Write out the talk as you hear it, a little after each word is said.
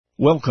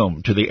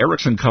Welcome to the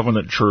Erickson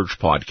Covenant Church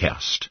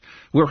podcast.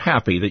 We're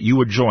happy that you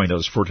would join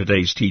us for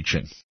today's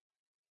teaching.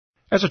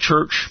 As a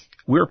church,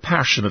 we're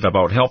passionate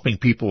about helping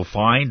people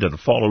find and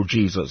follow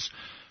Jesus,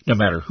 no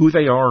matter who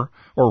they are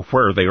or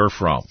where they are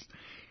from.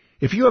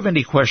 If you have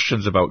any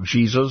questions about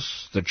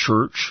Jesus, the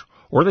church,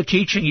 or the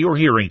teaching you're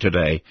hearing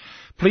today,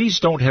 please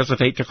don't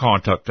hesitate to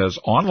contact us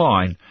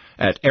online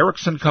at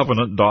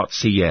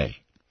ericksoncovenant.ca.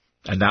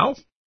 And now,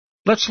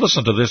 let's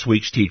listen to this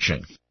week's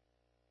teaching.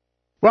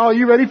 Well, are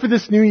you ready for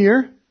this new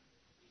year?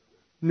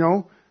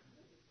 No?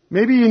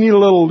 Maybe you need a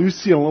little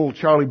Lucy and a little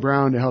Charlie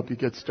Brown to help you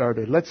get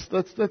started. Let's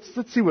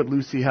see what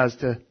Lucy has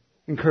to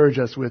encourage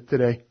us with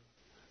today.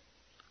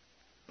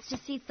 Let's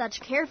just see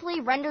such carefully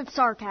rendered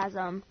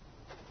sarcasm.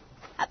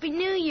 Happy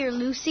New Year,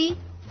 Lucy.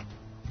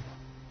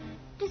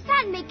 Does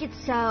that make it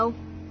so?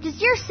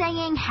 Does your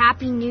saying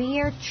Happy New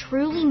Year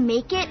truly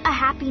make it a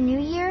Happy New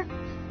Year?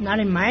 Not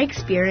in my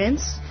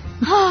experience.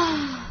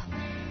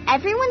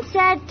 Everyone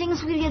said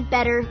things would get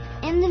better.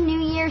 In the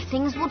new year,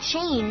 things will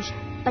change.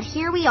 But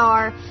here we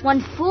are,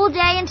 one full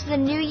day into the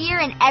new year,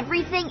 and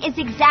everything is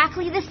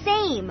exactly the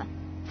same.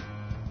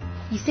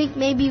 You think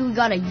maybe we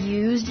got a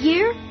used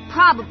year?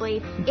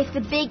 Probably. If the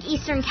big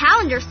Eastern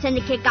Calendar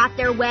Syndicate got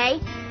their way,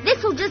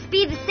 this will just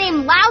be the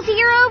same lousy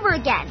year over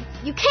again.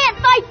 You can't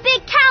fight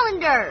Big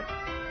Calendar!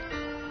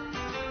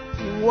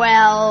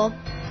 Well,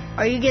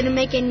 are you going to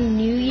make any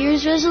New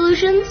Year's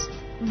resolutions?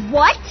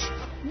 What?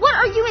 What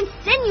are you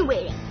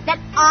insinuating? That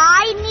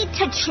I need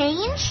to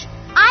change?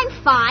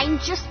 I'm fine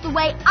just the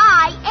way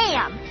I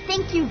am.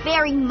 Thank you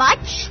very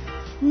much.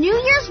 New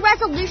Year's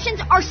resolutions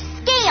are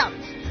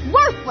scams.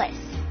 Worthless.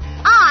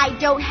 I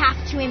don't have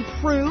to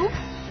improve.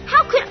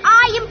 How could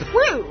I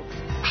improve?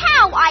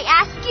 How, I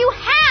ask you,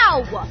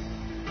 how?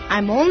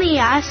 I'm only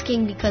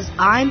asking because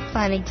I'm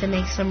planning to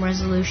make some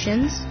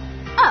resolutions.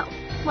 Oh,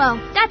 well,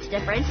 that's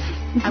different.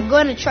 I'm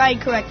going to try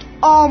and correct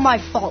all my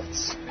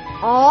faults.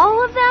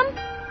 All of them?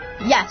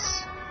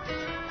 Yes.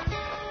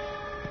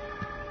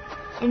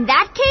 In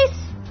that case,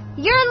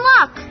 you're in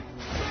luck.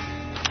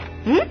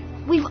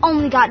 We've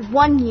only got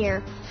 1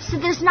 year, so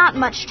there's not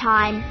much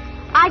time.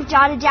 I've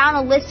jotted down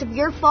a list of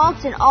your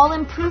faults and all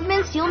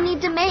improvements you'll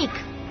need to make.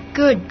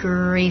 Good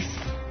grief.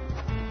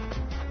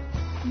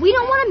 We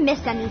don't want to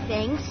miss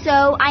anything,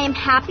 so I am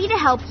happy to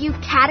help you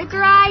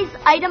categorize,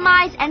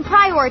 itemize, and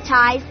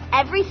prioritize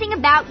everything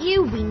about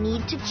you we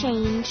need to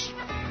change.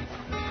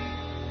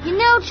 You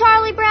know,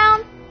 Charlie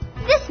Brown,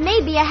 this may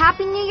be a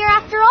Happy New Year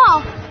after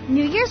all.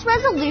 New Year's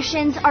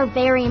resolutions are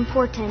very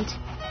important,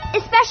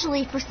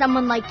 especially for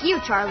someone like you,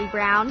 Charlie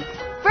Brown.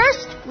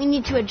 First, we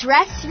need to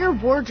address your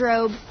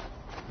wardrobe.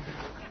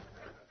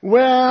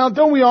 Well,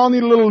 don't we all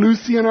need a little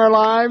Lucy in our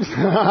lives?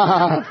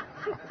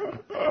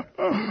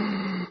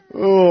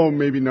 Oh,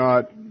 maybe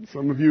not.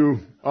 Some of you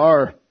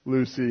are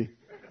Lucy.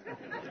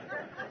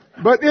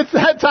 But it's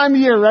that time of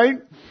year, right?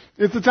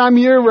 It's the time of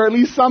year where at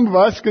least some of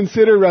us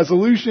consider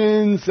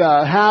resolutions,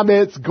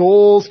 habits,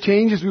 goals,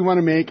 changes we want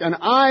to make. And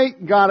I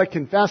gotta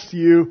confess to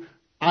you,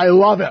 I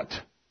love it.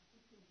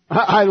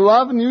 I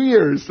love New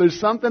Year's. There's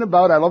something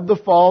about it. I love the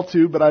fall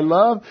too, but I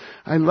love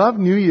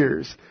New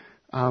Year's.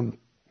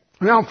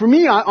 Now, for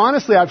me,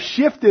 honestly, I've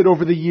shifted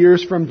over the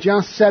years from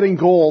just setting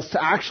goals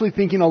to actually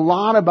thinking a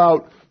lot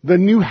about the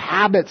new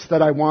habits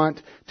that I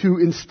want to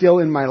instill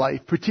in my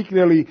life,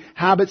 particularly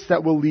habits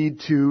that will lead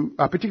to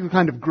a particular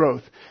kind of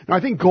growth. Now,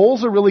 I think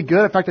goals are really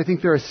good. In fact, I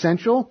think they're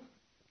essential.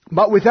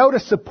 But without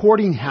a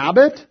supporting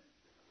habit,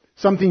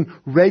 something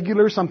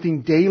regular,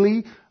 something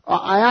daily,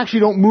 I actually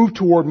don't move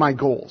toward my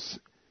goals.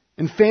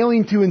 And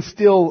failing to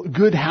instill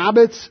good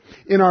habits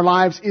in our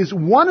lives is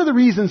one of the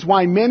reasons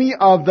why many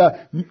of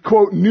the,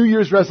 quote, New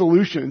Year's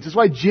resolutions, it's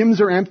why gyms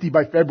are empty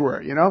by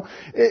February, you know?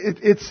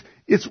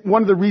 It's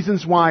one of the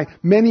reasons why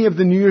many of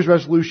the New Year's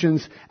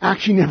resolutions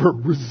actually never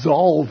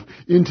resolve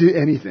into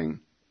anything.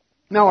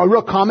 Now, a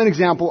real common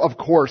example, of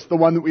course, the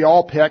one that we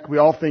all pick, we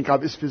all think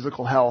of, is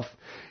physical health.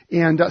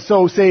 And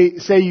so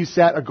say you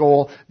set a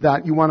goal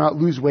that you want to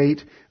lose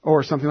weight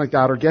or something like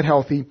that, or get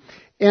healthy.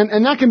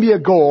 And that can be a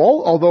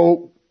goal,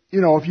 although, you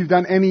know, if you've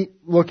done any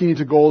looking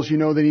into goals, you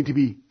know they need to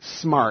be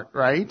smart,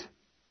 right?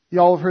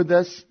 You all have heard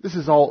this? This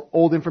is all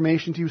old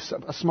information to you.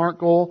 A SMART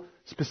goal,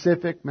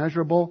 specific,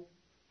 measurable.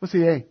 What's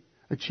the A?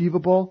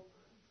 Achievable,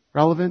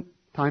 relevant,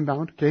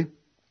 time-bound, okay?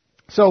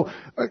 So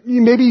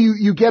maybe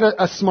you get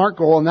a SMART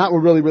goal, and that will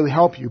really, really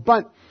help you.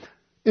 But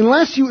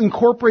unless you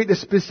incorporate a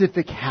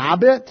specific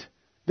habit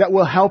that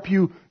will help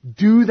you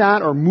do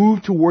that or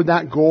move toward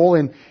that goal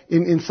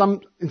in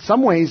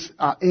some ways,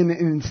 in an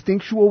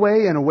instinctual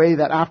way, in a way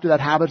that after that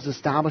habit is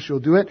established,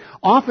 you'll do it,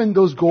 often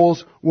those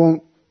goals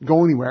won't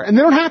go anywhere. And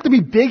they don't have to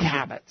be big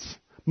habits.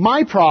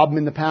 My problem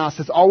in the past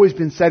has always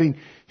been setting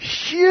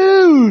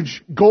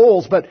huge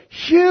goals, but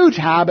huge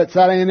habits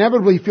that I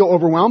inevitably feel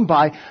overwhelmed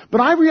by.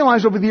 But I've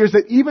realized over the years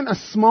that even a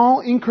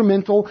small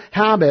incremental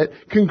habit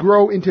can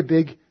grow into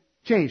big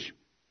change.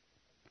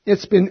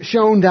 It's been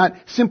shown that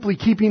simply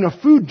keeping a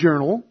food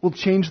journal will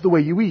change the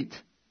way you eat.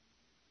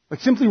 Like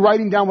simply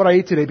writing down what I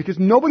ate today, because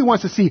nobody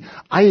wants to see,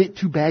 I ate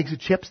 2 bags of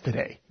chips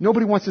today.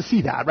 Nobody wants to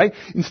see that, right?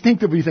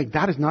 Instinctively you think,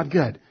 that is not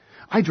good.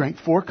 I drank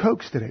 4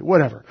 Cokes today,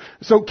 whatever.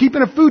 So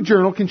keeping a food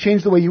journal can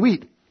change the way you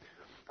eat.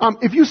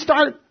 If you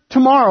start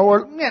tomorrow,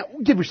 or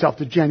give yourself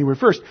to January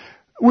 1st,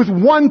 with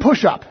 1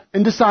 push-up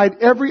and decide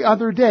every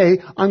other day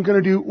I'm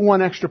going to do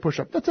 1 extra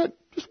push-up. That's it.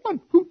 Just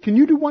 1. Can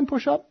you do 1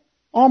 push-up?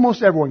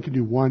 Almost everyone can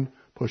do 1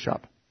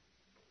 push-up.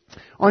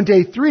 On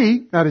day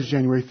 3, that is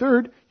January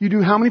 3rd, you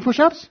do how many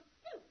push-ups?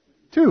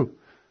 2.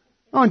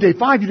 On day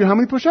 5, you do how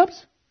many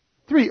push-ups?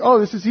 3. Oh,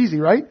 this is easy,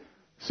 right?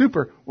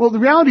 Super. Well, the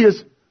reality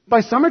is,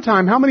 by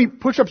summertime, how many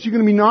push-ups are you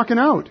going to be knocking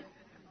out?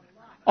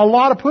 A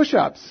lot of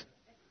push-ups.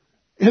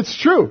 It's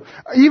true.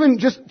 Even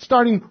just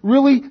starting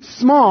really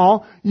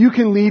small, you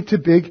can lead to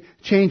big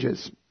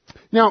changes.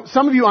 Now,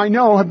 some of you I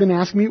know have been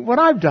asking me what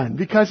I've done,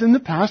 because in the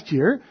past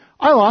year,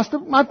 I've lost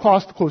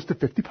close to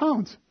 50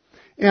 pounds.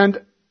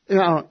 And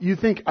you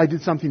think I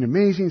did something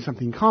amazing,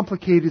 something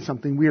complicated,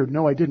 something weird.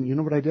 No, I didn't. You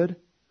know what I did?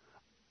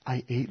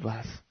 I ate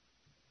less.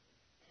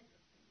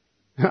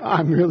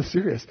 I'm really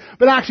serious.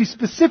 But actually,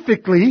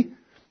 specifically,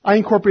 I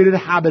incorporated a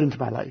habit into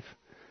my life.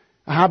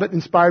 A habit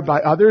inspired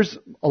by others,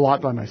 a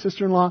lot by my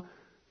sister-in-law,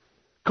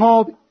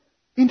 called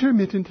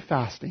intermittent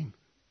fasting,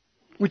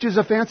 which is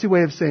a fancy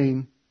way of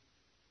saying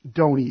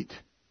don't eat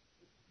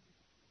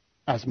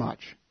as much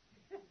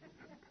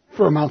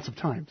for amounts of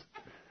times.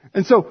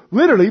 And so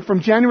literally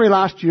from January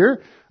last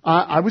year,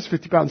 I was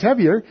 50 pounds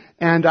heavier,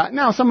 and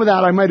now some of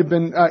that I might have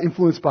been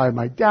influenced by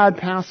my dad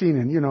passing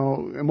and,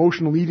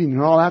 emotional eating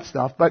and all that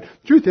stuff. But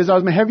the truth is I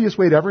was my heaviest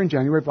weight ever in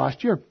January of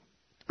last year.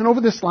 And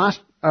over this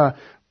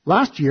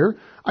last year,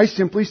 I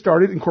simply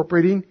started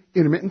incorporating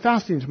intermittent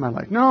fasting into my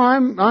life. No,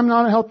 I'm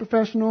not a health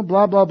professional,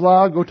 blah, blah,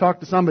 blah, go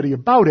talk to somebody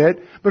about it.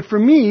 But for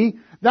me,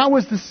 that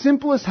was the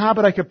simplest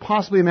habit I could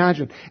possibly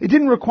imagine. It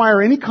didn't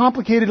require any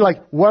complicated,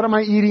 like, what am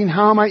I eating?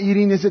 How am I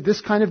eating? Is it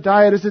this kind of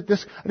diet? Is it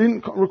this? I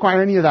didn't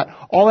require any of that.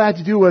 All I had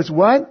to do was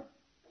what?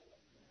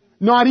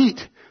 Not eat.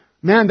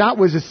 Man, that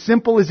was as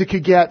simple as it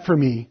could get for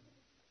me.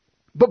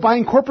 But by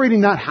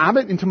incorporating that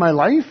habit into my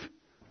life,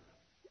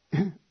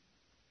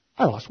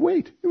 I lost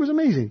weight. It was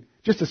amazing.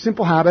 Just a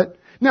simple habit.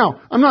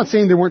 Now, I'm not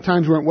saying there weren't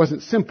times where it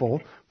wasn't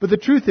simple, but the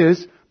truth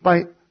is,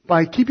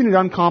 by keeping it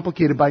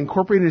uncomplicated, by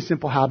incorporating a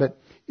simple habit,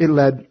 it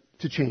led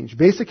to change.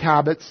 Basic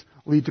habits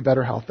lead to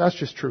better health. That's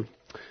just true.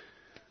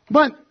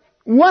 But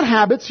what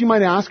habits, you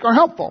might ask, are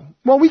helpful?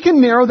 Well, we can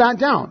narrow that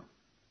down.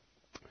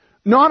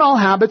 Not all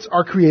habits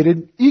are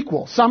created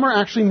equal. Some are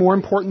actually more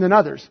important than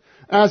others.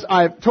 As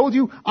I've told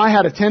you, I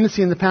had a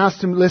tendency in the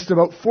past to list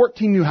about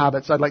 14 new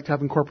habits I'd like to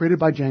have incorporated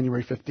by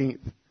January 15th,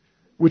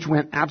 which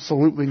went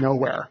absolutely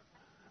nowhere,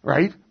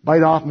 right?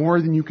 Bite off more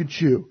than you could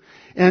chew.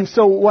 And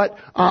so what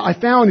I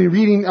found in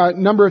reading a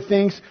number of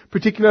things,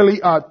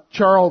 particularly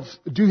Charles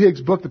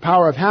Duhigg's book, The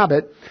Power of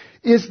Habit,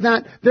 is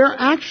that there are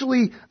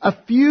actually a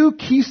few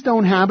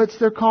keystone habits,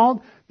 they're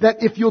called,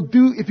 that if you'll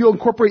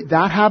incorporate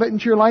that habit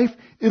into your life,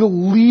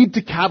 it'll lead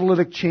to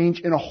catalytic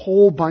change in a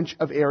whole bunch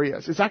of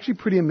areas. It's actually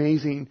pretty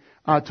amazing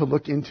to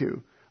look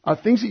into.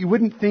 Things that you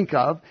wouldn't think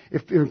of,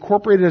 if they're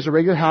incorporated as a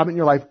regular habit in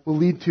your life, will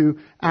lead to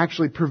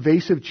actually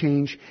pervasive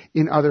change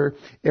in other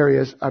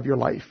areas of your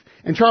life.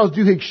 And Charles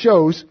Duhigg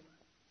shows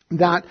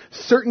that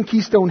certain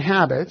keystone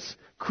habits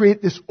create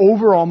this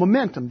overall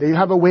momentum. They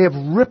have a way of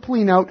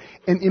rippling out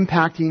and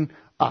impacting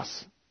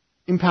us,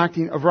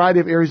 impacting a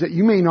variety of areas that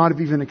you may not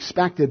have even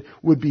expected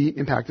would be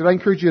impacted. I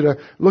encourage you to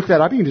look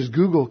that up. You can just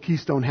Google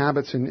keystone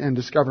habits and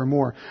discover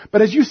more.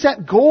 But as you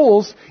set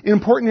goals in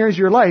important areas of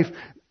your life,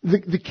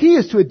 the key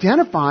is to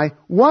identify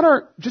what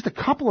are just a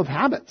couple of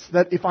habits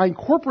that if I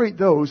incorporate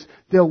those,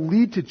 they'll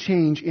lead to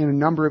change in a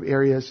number of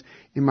areas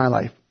in my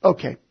life.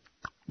 Okay,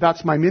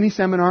 that's my mini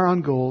seminar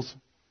on goals.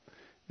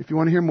 If you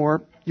want to hear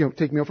more,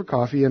 take me out for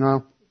coffee and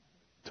I'll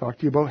talk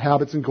to you about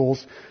habits and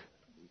goals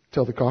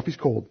till the coffee's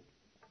cold.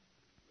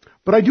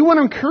 But I do want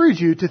to encourage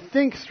you to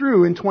think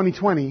through in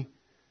 2020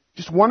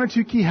 just 1 or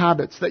 2 key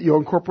habits that you'll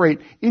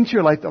incorporate into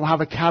your life that will have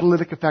a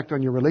catalytic effect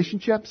on your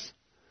relationships,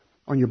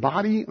 on your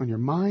body, on your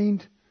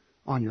mind,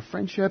 on your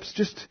friendships,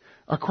 just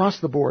across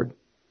the board.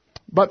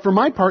 But for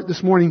my part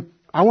this morning,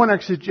 I want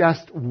to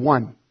suggest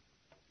 1.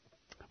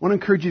 I want to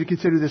encourage you to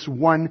consider this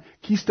 1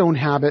 keystone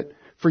habit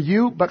for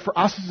you, but for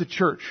us as a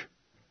church.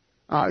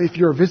 If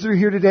you're a visitor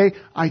here today,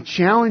 I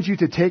challenge you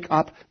to take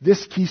up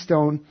this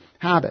keystone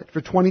habit for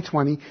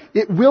 2020.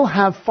 It will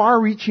have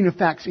far-reaching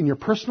effects in your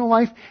personal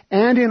life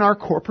and in our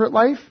corporate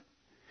life.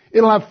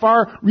 It'll have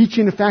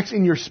far-reaching effects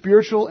in your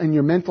spiritual and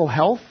your mental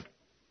health.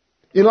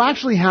 It'll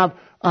actually have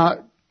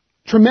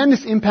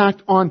tremendous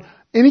impact on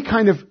any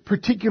kind of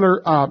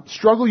particular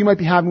struggle you might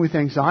be having with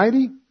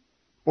anxiety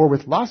or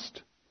with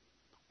lust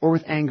or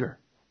with anger.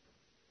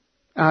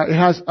 It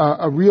has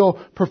a real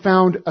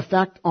profound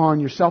effect on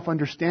your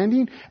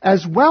self-understanding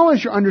as well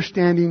as your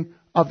understanding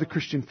of the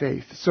Christian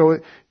faith. So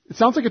it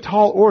sounds like a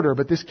tall order,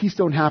 but this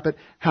keystone habit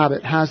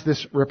has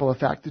this ripple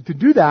effect. To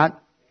do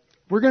that,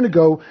 we're going to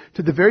go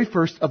to the very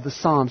first of the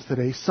Psalms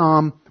today,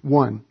 Psalm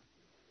 1.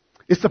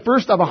 It's the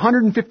first of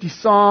 150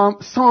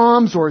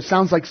 psalms, or it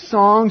sounds like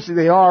songs.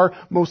 They are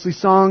mostly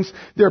songs.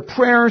 They're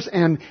prayers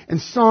and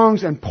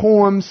songs and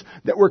poems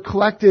that were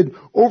collected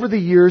over the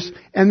years,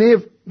 and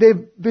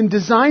they've been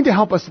designed to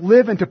help us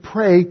live and to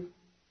pray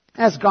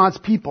as God's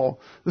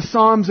people. The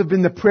Psalms have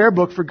been the prayer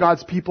book for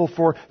God's people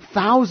for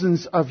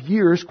thousands of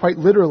years, quite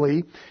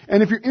literally.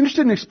 And if you're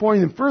interested in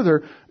exploring them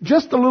further,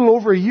 just a little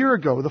over a year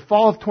ago, the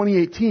fall of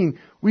 2018,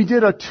 we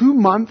did a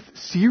 2-month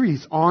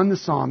series on the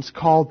Psalms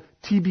called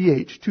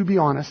TBH, to be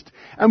honest.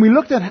 And we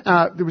looked at,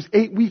 there was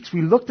 8 weeks,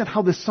 we looked at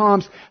how the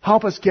Psalms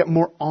help us get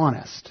more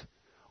honest.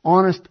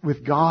 Honest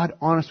with God,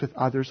 honest with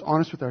others,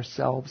 honest with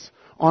ourselves,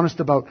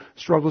 honest about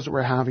struggles that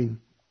we're having.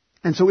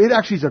 And so it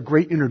actually is a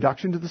great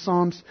introduction to the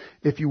Psalms.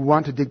 If you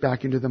want to dig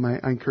back into them, I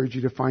encourage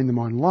you to find them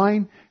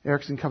online,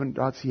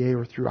 ericksoncovenant.ca,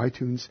 or through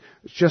iTunes.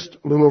 It's just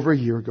a little over a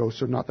year ago,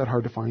 so not that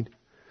hard to find.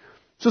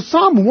 So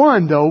Psalm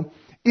 1, though,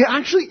 it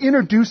actually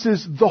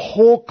introduces the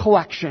whole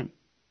collection.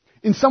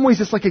 In some ways,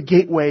 it's like a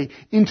gateway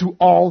into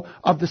all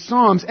of the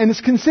Psalms, and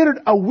it's considered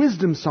a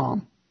wisdom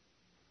psalm.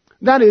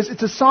 That is,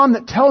 it's a psalm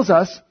that tells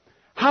us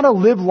how to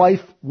live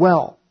life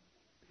well,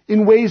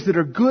 in ways that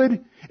are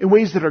good, in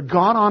ways that are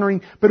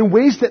God-honoring, but in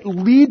ways that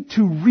lead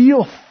to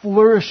real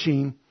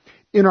flourishing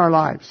in our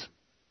lives.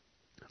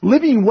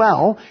 Living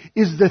well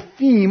is the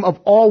theme of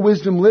all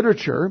wisdom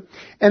literature,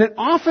 and it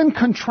often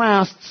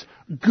contrasts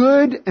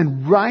good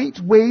and right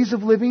ways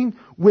of living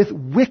with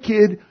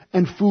wicked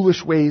and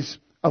foolish ways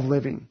of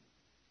living.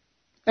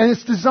 And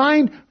it's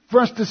designed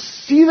for us to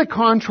see the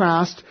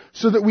contrast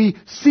so that we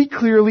see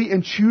clearly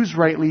and choose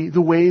rightly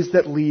the ways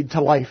that lead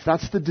to life.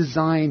 That's the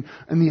design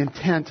and the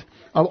intent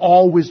of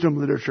all wisdom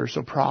literature.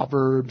 So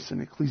Proverbs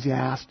and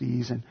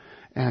Ecclesiastes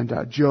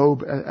and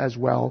Job as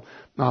well.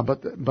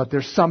 But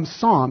there's some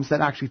Psalms that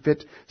actually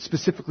fit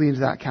specifically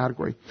into that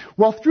category.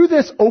 Well, through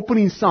this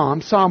opening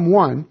Psalm, Psalm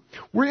 1,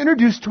 we're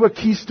introduced to a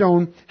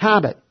keystone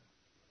habit.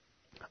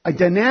 A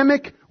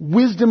dynamic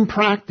wisdom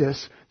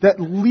practice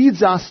that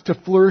leads us to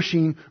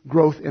flourishing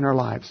growth in our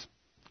lives.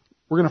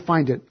 We're going to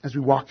find it as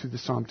we walk through the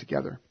Psalm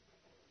together.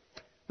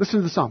 Listen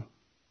to the Psalm.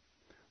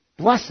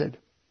 Blessed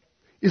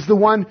is the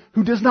one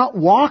who does not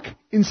walk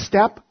in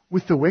step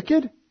with the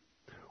wicked,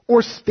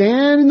 or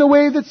stand in the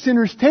way that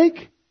sinners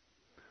take,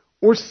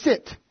 or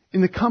sit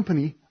in the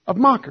company of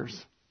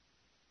mockers,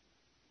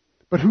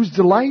 but whose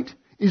delight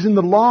is in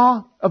the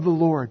law of the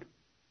Lord,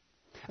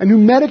 and who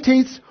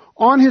meditates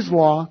on his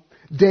law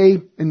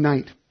day and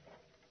night.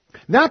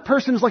 That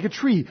person is like a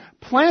tree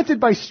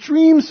planted by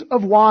streams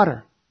of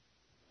water,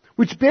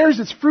 which bears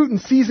its fruit in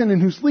season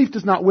and whose leaf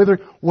does not wither.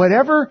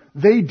 Whatever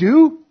they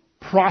do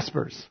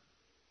prospers.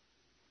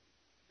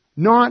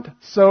 Not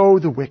so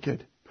the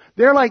wicked.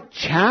 They're like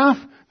chaff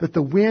that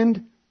the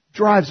wind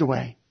drives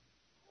away.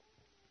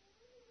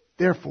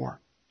 Therefore,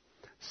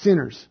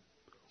 sinners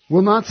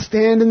will not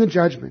stand in the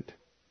judgment.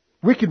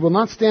 Wicked will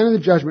not stand in the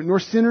judgment, nor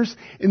sinners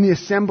in the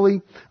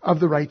assembly of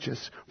the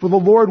righteous. For the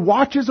Lord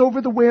watches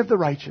over the way of the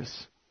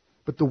righteous,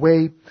 but the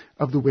way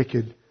of the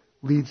wicked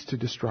leads to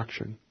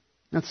destruction.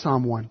 That's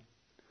Psalm 1.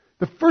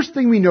 The first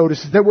thing we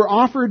notice is that we're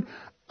offered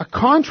a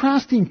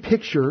contrasting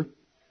picture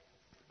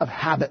of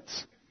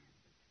habits.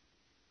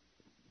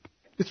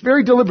 It's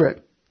very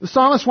deliberate. The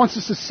psalmist wants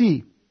us to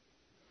see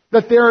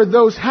that there are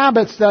those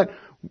habits that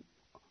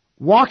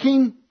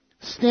walking,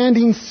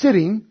 standing,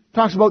 sitting,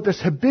 talks about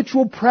this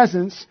habitual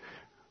presence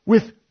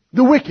with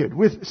the wicked,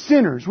 with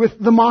sinners, with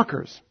the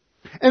mockers.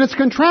 And it's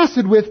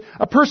contrasted with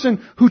a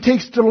person who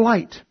takes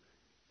delight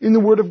in the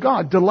Word of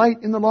God, delight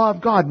in the law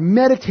of God,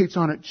 meditates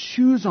on it,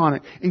 chews on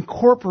it,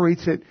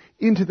 incorporates it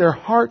into their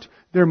heart,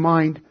 their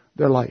mind,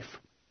 their life.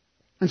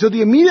 And so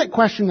the immediate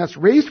question that's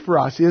raised for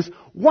us is,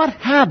 what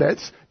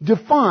habits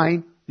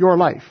define your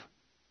life?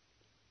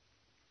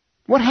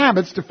 What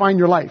habits define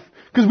your life?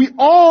 Because we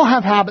all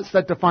have habits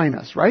that define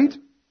us, right?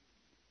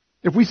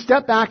 If we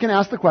step back and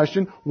ask the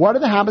question, what are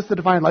the habits that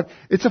define life?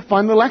 It's a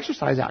fun little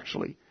exercise,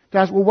 actually. To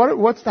ask, well,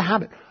 what's the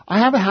habit? I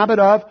have a habit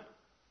of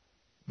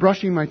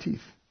brushing my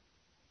teeth.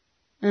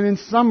 And in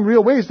some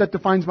real ways, that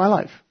defines my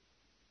life.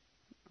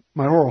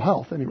 My oral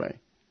health, anyway.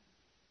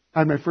 I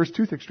had my first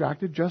tooth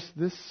extracted just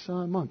this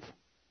month.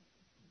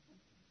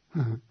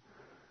 I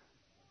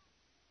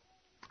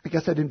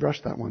guess I didn't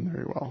brush that one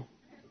very well,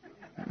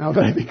 now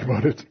that I think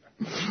about it.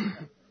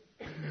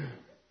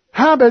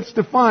 Habits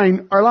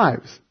define our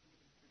lives,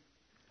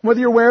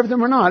 whether you're aware of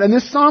them or not. And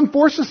this psalm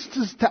forces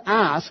us to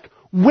ask,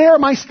 where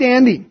am I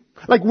standing?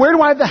 Like, where do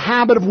I have the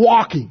habit of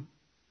walking?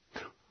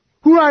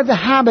 Who do I have the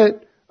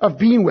habit of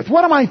being with?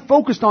 What am I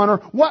focused on, or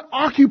what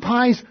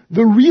occupies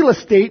the real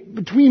estate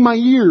between my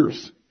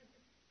ears?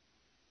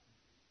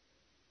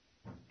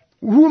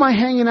 Who am I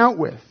hanging out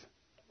with?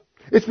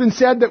 It's been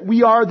said that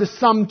we are the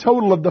sum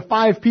total of the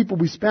 5 people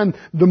we spend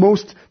the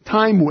most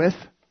time with.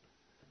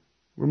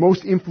 We're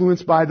most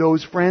influenced by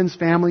those friends,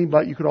 family,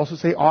 but you could also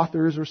say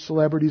authors or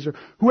celebrities or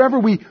whoever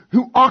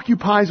who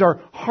occupies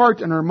our heart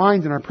and our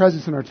mind and our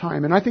presence and our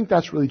time. And I think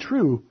that's really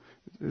true.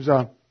 There's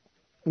a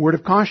word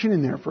of caution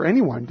in there for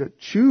anyone to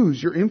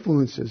choose your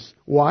influences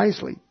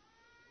wisely.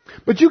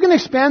 But you can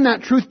expand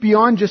that truth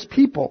beyond just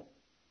people.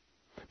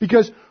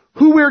 Because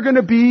who we're going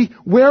to be,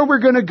 where we're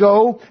going to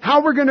go,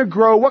 how we're going to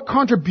grow, what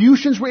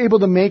contributions we're able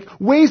to make,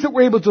 ways that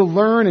we're able to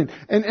learn,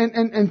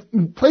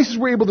 and places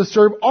we're able to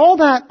serve, all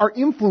that are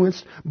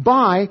influenced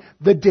by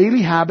the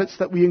daily habits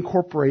that we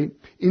incorporate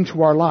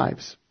into our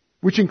lives.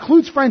 Which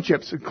includes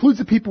friendships, includes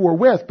the people we're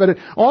with, but it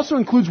also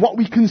includes what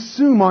we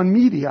consume on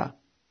media.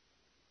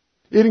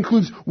 It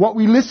includes what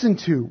we listen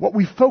to, what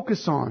we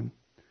focus on,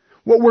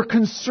 what we're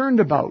concerned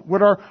about,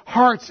 what our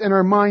hearts and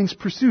our minds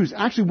pursues.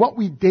 Actually, what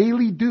we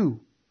daily do.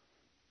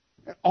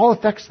 It all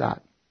affects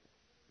that.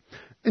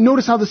 And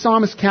notice how the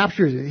psalmist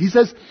captures it. He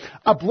says,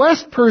 a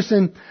blessed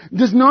person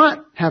does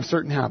not have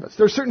certain habits.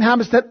 There are certain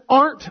habits that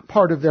aren't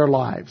part of their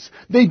lives.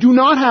 They do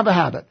not have a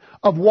habit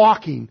of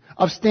walking,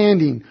 of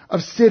standing,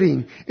 of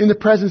sitting in the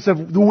presence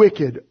of the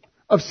wicked,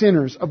 of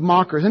sinners, of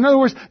mockers. In other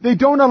words, they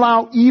don't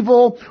allow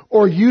evil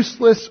or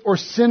useless or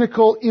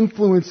cynical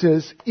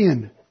influences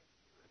in.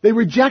 They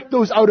reject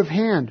those out of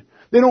hand.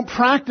 They don't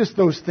practice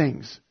those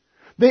things.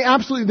 They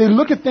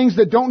look at things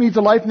that don't lead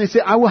to life and they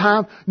say, I will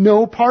have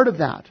no part of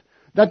that.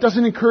 That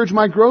doesn't encourage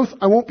my growth.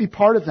 I won't be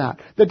part of that.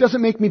 That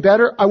doesn't make me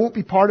better. I won't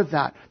be part of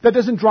that. That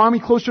doesn't draw me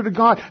closer to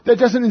God. That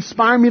doesn't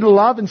inspire me to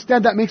love.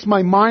 Instead, that makes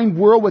my mind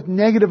whirl with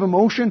negative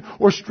emotion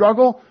or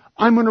struggle.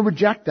 I'm going to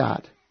reject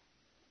that.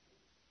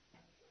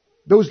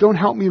 Those don't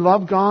help me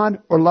love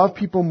God or love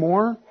people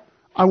more.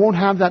 I won't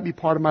have that be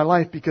part of my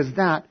life because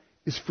that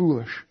is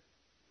foolish.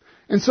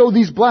 And so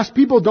these blessed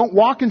people don't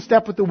walk in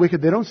step with the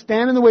wicked. They don't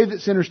stand in the way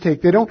that sinners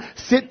take. They don't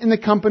sit in the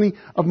company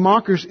of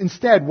mockers.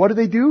 Instead, what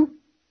do?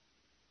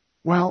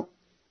 Well,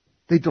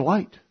 they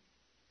delight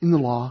in the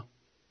law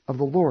of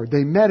the Lord.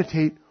 They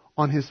meditate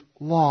on His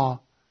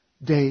law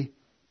day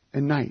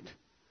and night.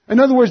 In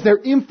other words, they're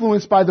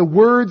influenced by the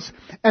words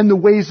and the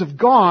ways of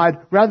God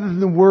rather than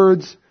the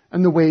words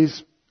and the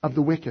ways of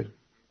the wicked.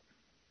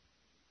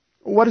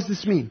 What does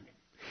this mean?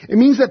 It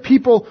means that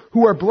people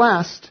who are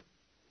blessed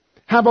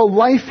have a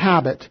life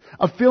habit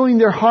of filling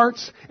their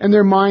hearts and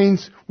their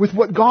minds with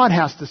what God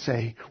has to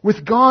say,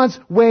 with God's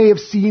way of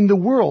seeing the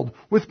world,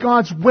 with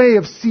God's way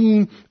of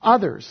seeing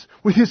others,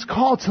 with His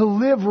call to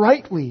live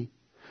rightly,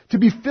 to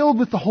be filled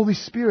with the Holy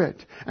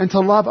Spirit, and to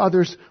love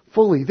others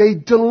fully. They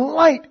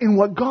delight in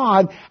what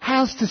God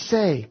has to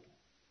say.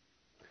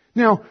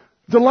 Now,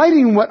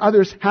 delighting in what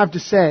others have to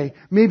say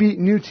may be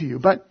new to you,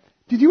 but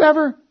did you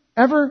ever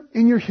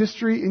in your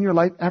history, in your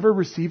life, ever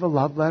receive a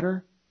love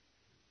letter?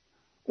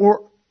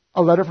 Or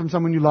a letter from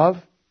someone you love?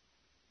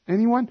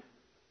 Anyone?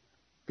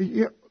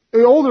 The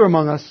older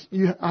among us,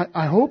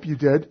 I hope you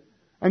did.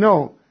 I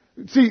know.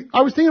 See,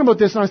 I was thinking about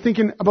this, and I was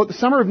thinking about the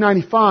summer of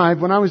 95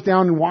 when I was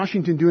down in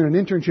Washington doing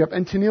an internship,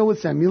 and Tennille would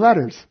send me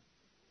letters.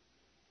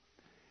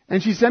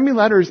 And she sent me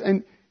letters,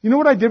 and you know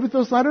what I did with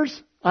those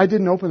letters? I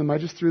didn't open them. I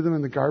just threw them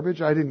in the garbage.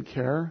 I didn't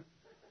care.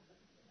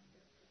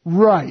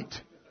 Right.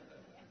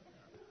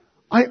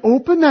 I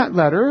opened that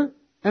letter,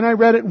 and I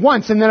read it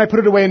once, and then I put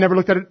it away and never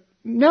looked at it.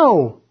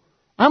 No.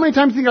 How many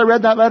times do you think I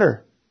read that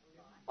letter?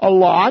 A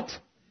lot.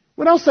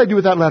 What else did I do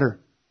with that letter?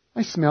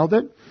 I smelled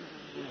it.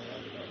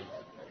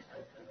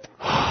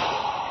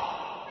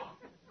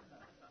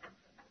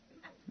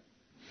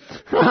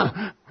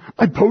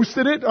 I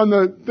posted it on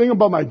the thing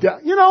about my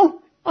desk. You know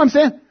what I'm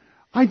saying?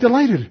 I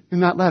delighted in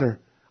that letter.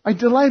 I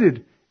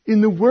delighted in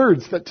the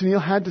words that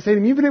Tennille had to say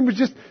to me, even if it was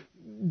just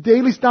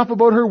daily stuff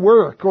about her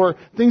work or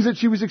things that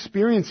she was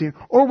experiencing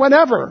or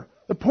whatever.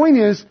 The point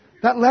is,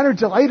 that letter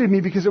delighted me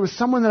because it was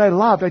someone that I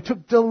loved. I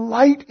took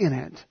delight in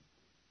it.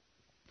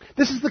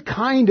 This is the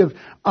kind of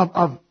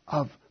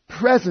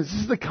presence.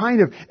 This is the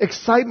kind of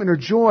excitement or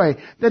joy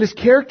that is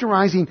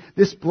characterizing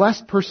this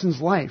blessed person's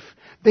life.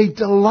 They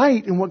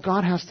delight in what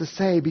God has to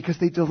say because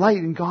they delight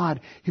in God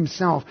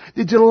Himself.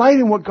 They delight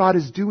in what God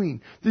is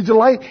doing. They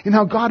delight in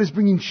how God is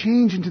bringing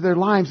change into their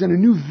lives and a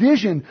new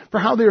vision for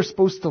how they are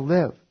supposed to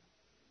live.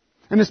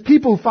 And as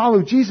people who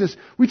follow Jesus,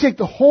 we take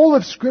the whole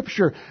of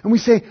Scripture and we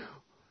say,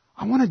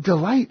 I want to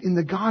delight in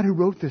the God who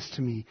wrote this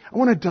to me. I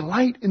want to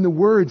delight in the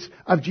words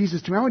of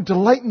Jesus to me. I want to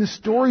delight in the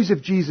stories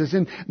of Jesus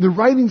and the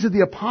writings of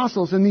the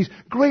apostles and these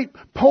great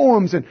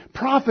poems and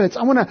prophets.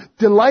 I want to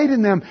delight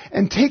in them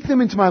and take them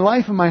into my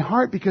life and my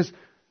heart because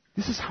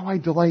this is how I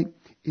delight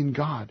in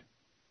God.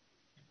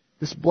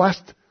 This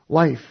blessed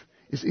life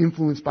is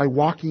influenced by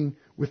walking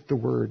with the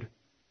Word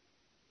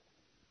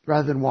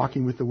rather than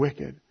walking with the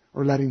wicked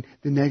or letting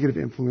the negative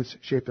influence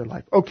shape their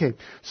life. Okay,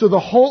 so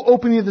the whole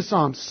opening of the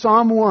Psalms,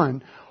 Psalm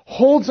 1,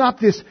 holds up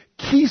this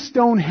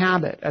keystone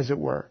habit, as it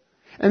were,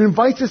 and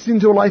invites us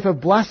into a life of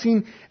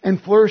blessing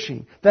and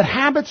flourishing. That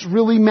habits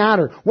really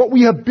matter. What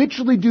we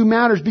habitually do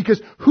matters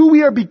because who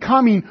we are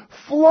becoming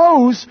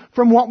flows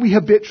from what we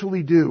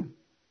habitually do.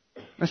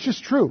 That's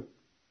just true.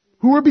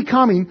 Who we're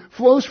becoming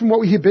flows from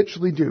what we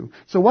habitually do.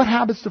 So what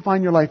habits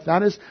define your life?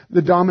 That is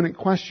the dominant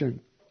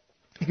question.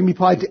 It can be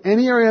applied to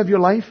any area of your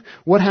life.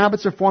 What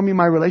habits are forming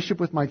my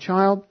relationship with my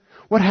child?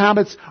 What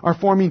habits are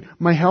forming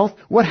my health?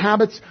 What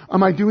habits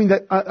am I doing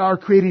that are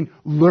creating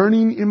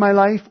learning in my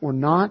life or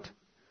not?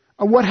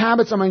 What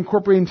habits am I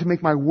incorporating to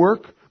make my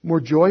work more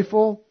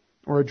joyful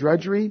or a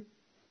drudgery?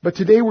 But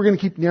today we're going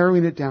to keep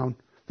narrowing it down.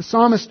 The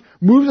psalmist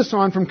moves us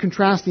on from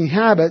contrasting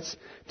habits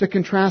to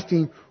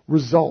contrasting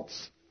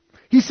results.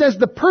 He says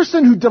the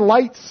person who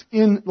delights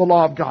in the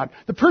law of God,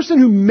 the person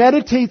who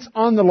meditates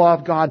on the law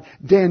of God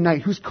day and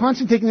night, who's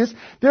constantly taking this,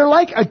 they're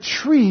like a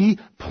tree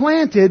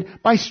planted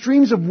by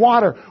streams of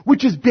water,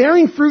 which is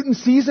bearing fruit in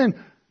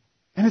season,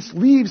 and its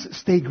leaves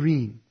stay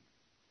green.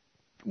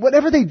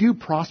 Whatever they do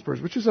prospers,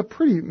 which is a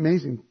pretty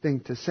amazing thing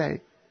to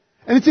say.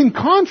 And it's in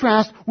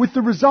contrast with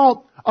the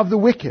result of the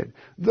wicked,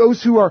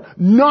 those who are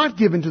not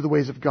given to the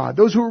ways of God,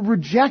 those who are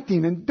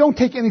rejecting and don't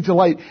take any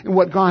delight in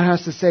what God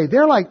has to say.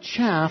 They're like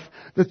chaff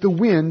that the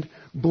wind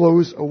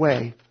blows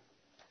away.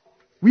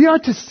 We are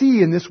to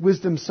see in this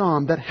wisdom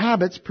psalm that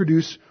habits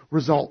produce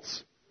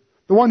results.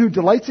 The one who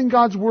delights in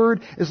God's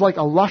word is like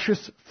a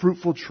luscious,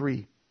 fruitful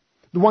tree.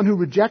 The one who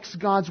rejects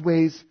God's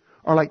ways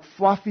are like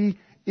fluffy,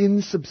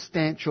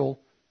 insubstantial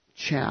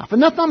chaff.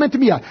 And that's not meant to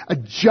be a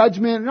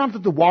judgment. You don't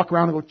have to walk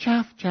around and go,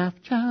 chaff, chaff,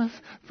 chaff,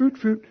 fruit,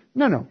 fruit.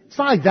 No. It's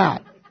not like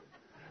that.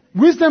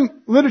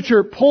 Wisdom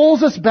literature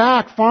pulls us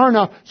back far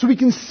enough so we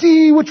can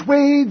see which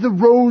way the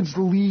roads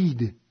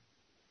lead,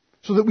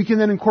 so that we can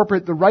then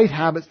incorporate the right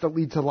habits that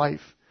lead to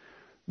life.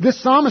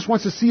 This psalmist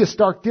wants to see a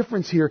stark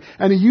difference here,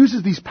 and he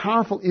uses these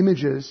powerful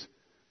images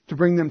to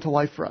bring them to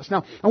life for us.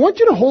 Now, I want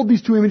you to hold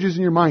these two images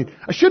in your mind.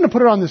 I shouldn't have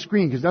put it on the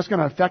screen because that's going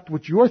to affect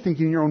what you're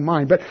thinking in your own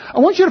mind. But I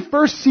want you to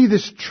first see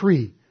this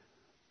tree.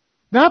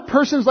 That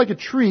person is like a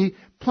tree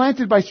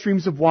planted by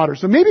streams of water.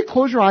 So maybe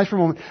close your eyes for a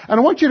moment, and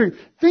I want you to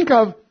think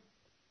of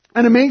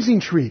an amazing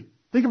tree.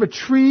 Think of a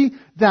tree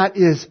that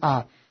is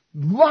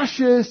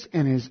luscious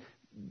and is,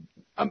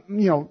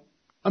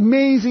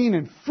 amazing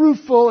and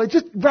fruitful. It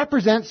just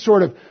represents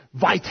sort of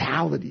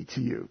vitality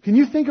to you. Can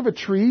you think of a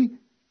tree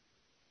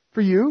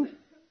for you?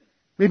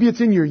 Maybe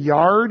it's in your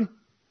yard.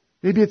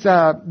 Maybe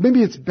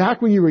it's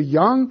back when you were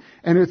young,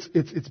 and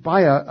it's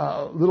by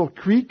a little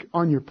creek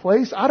on your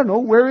place. I don't know.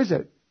 Where is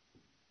it?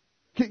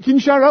 Can you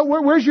shout it out?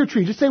 Where's your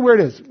tree? Just say where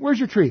it is. Where's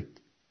your tree?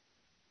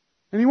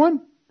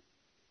 Anyone?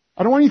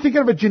 I don't want you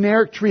thinking of a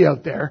generic tree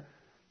out there.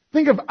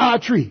 Think of a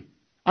tree.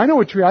 I know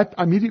what tree I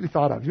immediately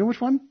thought of. You know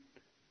which one?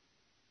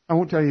 I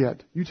won't tell you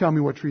yet. You tell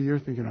me what tree you're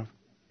thinking of.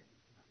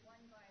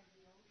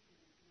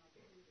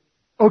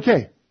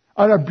 Okay.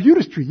 An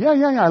arbutus tree. Yeah.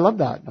 I love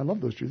that. I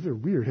love those trees. They're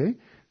weird, hey?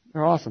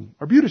 They're awesome.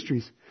 Arbutus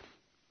trees.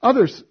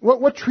 Others,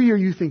 what tree are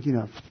you thinking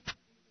of?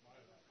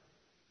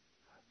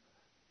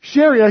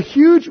 Sherry, a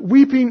huge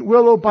weeping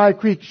willow by a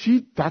creek.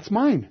 That's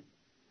mine.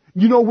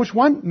 You know which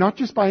one? Not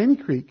just by any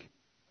creek.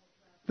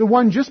 The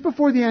one just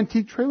before the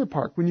antique trailer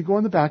park when you go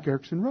on the back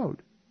Erickson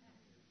Road.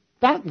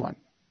 That one.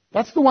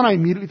 That's the one I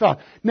immediately thought.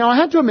 Now I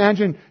had to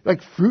imagine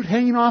like fruit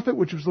hanging off it,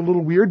 which was a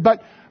little weird,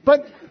 but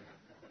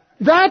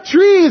that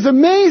tree is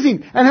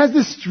amazing and has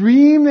this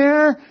stream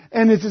there,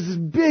 and it's this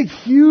big,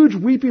 huge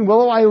weeping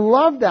willow. I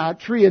love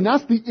that tree, and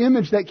that's the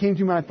image that came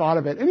to me when I thought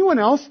of it. Anyone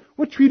else?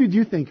 What tree did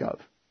you think of?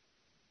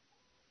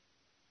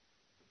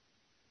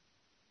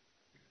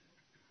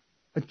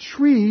 A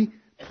tree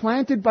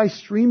planted by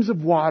streams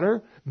of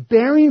water,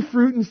 bearing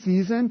fruit in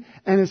season,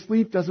 and its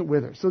leaf doesn't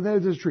wither. So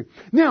there's a tree.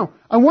 Now,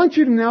 I want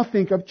you to now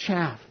think of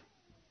chaff.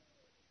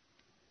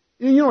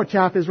 You know what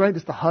chaff is, right?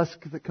 It's the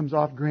husk that comes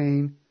off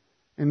grain.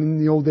 And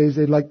in the old days,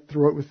 they'd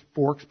throw it with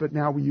forks, but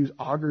now we use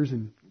augers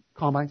and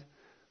combines.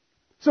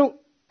 So,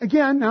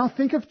 again, now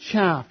think of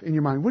chaff in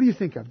your mind. What do you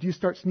think of? Do you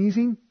start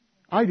sneezing?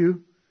 I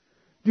do.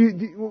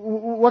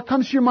 What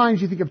comes to your mind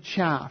as you think of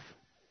chaff?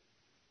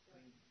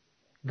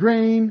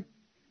 Grain.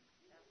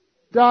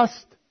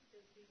 Dust.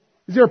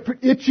 Is there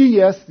itchy?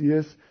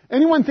 Yes.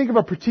 Anyone think of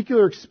a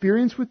particular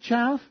experience with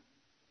chaff?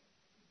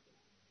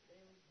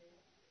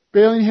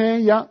 Baling hay,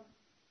 yeah.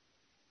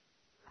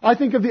 I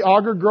think of the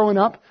auger growing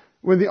up,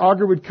 when the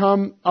auger would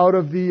come out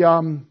of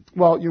the,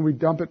 we'd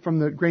dump it from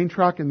the grain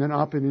truck and then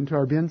up and into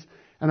our bins.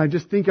 And I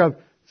just think of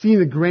seeing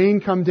the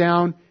grain come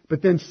down,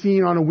 but then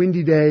seeing on a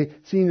windy day,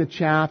 seeing the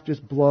chaff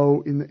just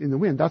blow in the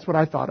wind. That's what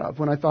I thought of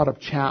when I thought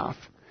of chaff.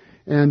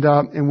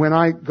 And when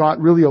I got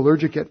really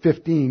allergic at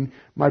 15,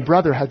 my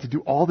brother had to do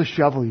all the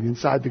shoveling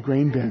inside the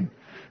grain bin.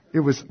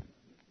 It was,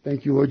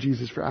 thank you, Lord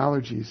Jesus, for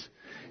allergies.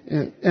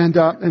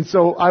 And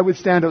so I would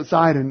stand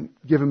outside and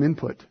give him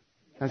input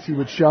as he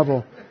would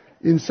shovel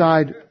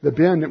inside the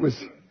bin.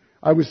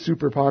 I was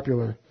super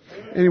popular.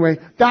 Anyway,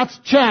 that's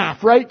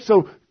chaff, right?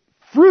 So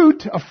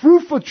fruit, a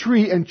fruitful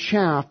tree, and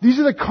chaff. These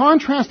are the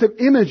contrast of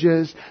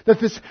images that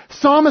this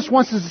psalmist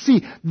wants us to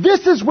see.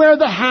 This is where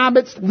the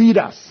habits lead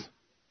us.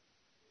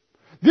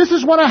 This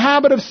is what a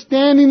habit of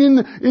standing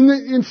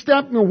in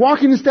step,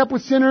 walking in step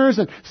with sinners,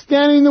 and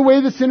standing in the way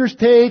the sinners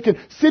take, and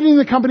sitting in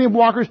the company of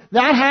walkers.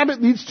 That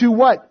habit leads to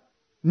what?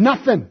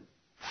 Nothing.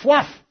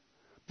 Fluff.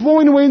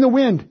 Blowing away in the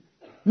wind.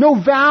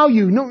 No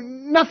value.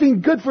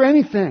 Nothing good for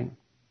anything.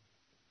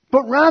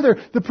 But rather,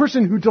 the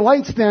person who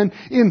delights then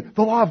in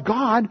the law of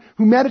God,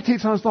 who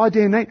meditates on His law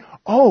day and night,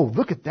 oh,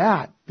 look at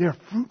that. They're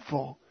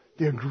fruitful.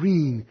 They're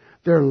green.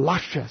 They're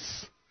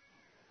luscious.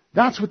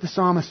 That's what the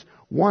psalmist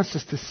wants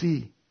us to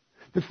see.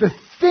 That the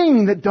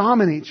thing that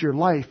dominates your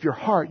life, your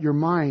heart, your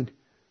mind,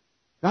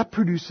 that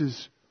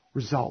produces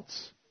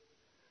results.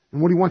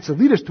 And what he wants to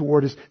lead us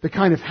toward is the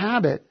kind of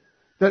habit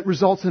that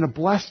results in a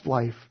blessed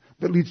life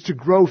that leads to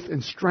growth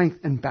and strength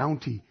and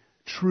bounty,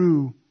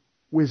 true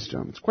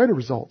wisdom. It's quite a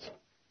result.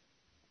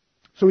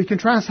 So he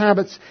contrasts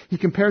habits, he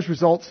compares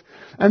results,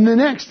 and the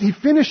next he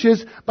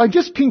finishes by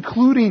just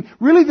concluding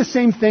really the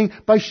same thing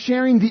by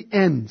sharing the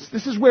ends.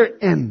 This is where it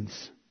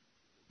ends.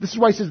 This is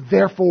why he says,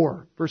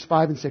 therefore, verse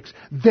 5 and 6,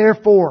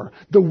 therefore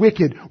the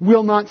wicked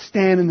will not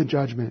stand in the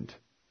judgment.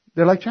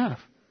 They're like chaff.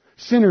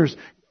 Sinners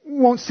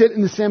won't sit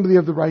in the assembly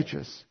of the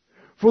righteous.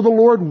 For the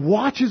Lord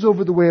watches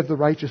over the way of the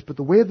righteous, but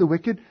the way of the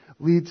wicked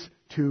leads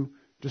to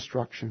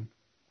destruction.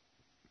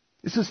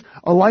 This is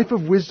a life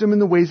of wisdom in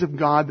the ways of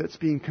God that's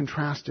being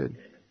contrasted.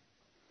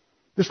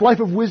 This life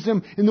of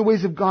wisdom in the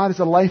ways of God is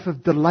a life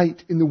of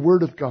delight in the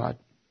Word of God.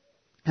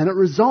 And it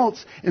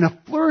results in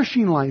a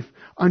flourishing life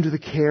under the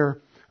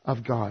care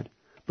of God.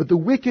 But the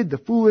wicked, the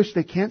foolish,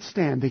 they can't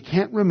stand. They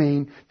can't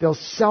remain. They'll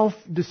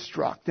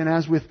self-destruct. And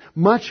as with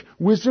much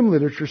wisdom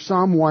literature,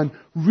 Psalm 1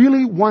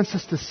 really wants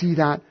us to see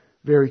that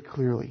very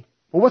clearly.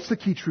 Well, what's the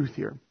key truth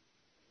here?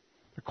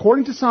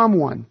 According to Psalm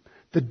 1,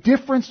 the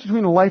difference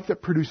between a life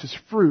that produces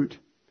fruit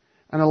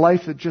and a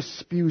life that just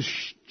spews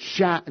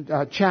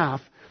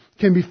chaff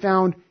can be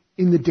found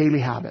in the daily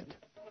habit.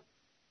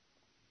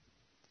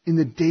 In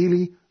the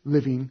daily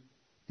living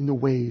in the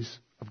ways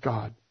of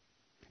God.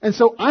 And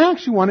so I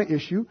actually want to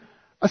issue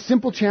a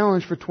simple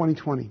challenge for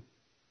 2020.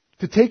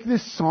 To take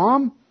this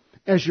psalm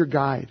as your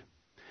guide.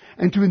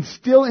 And to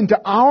instill into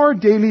our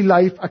daily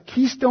life a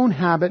keystone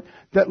habit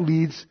that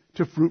leads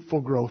to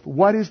fruitful growth.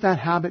 What is that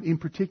habit in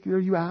particular,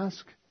 you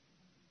ask?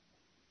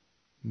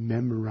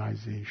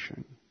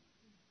 Memorization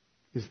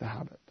is the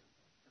habit.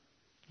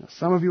 Now,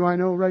 some of you I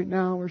know right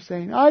now are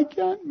saying, I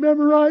can't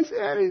memorize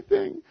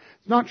anything.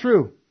 It's not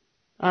true.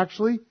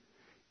 Actually,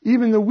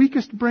 even the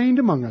weakest brained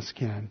among us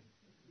can.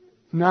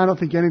 No, I don't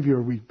think any of you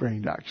are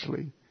weak-brained,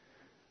 actually.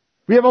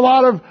 We have a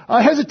lot of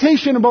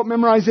hesitation about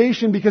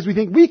memorization because we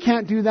think we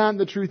can't do that, and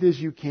the truth is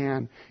you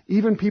can.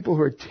 Even people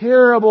who are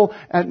terrible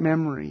at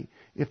memory,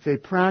 if they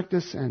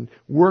practice and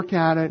work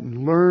at it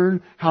and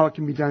learn how it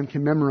can be done,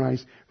 can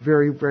memorize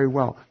very, very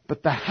well.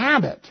 But the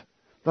habit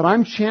that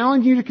I'm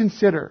challenging you to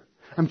consider,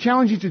 I'm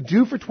challenging you to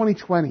do for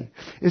 2020,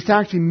 is to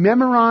actually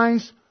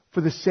memorize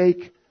for the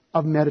sake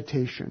of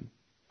meditation.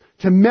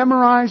 To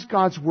memorize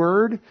God's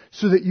Word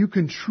so that you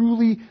can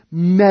truly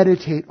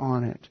meditate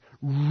on it,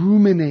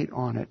 ruminate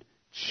on it,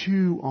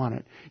 chew on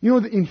it. You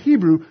know, in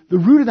Hebrew, the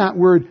root of that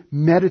word,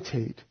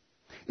 meditate,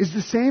 is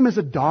the same as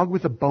a dog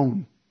with a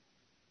bone.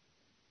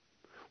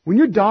 When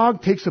your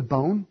dog takes a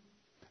bone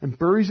and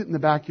buries it in the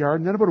backyard,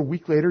 and then about a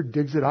week later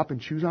digs it up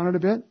and chews on it a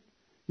bit,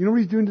 you know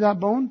what he's doing to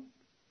that bone?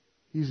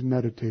 He's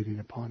meditating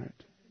upon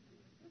it.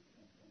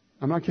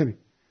 I'm not kidding.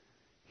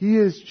 He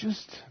is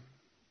just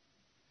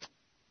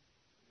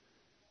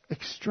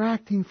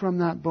extracting from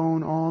that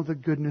bone all the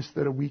goodness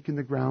that a week in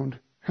the ground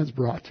has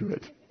brought to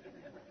it.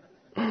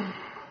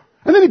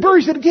 And then he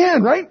buries it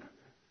again, right?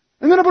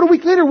 And then about a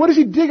week later, what does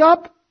he dig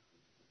up?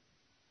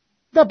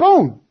 That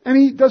bone. And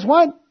he does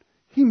what?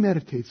 He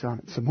meditates on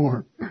it some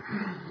more.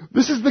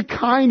 This is the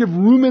kind of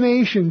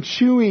rumination,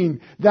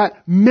 chewing,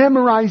 that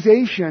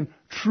memorization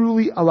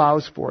truly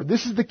allows for.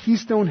 This is the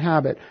keystone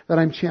habit that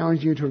I'm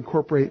challenging you to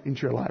incorporate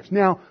into your lives.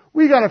 Now,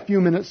 we got a few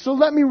minutes, so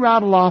let me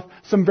rattle off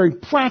some very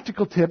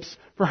practical tips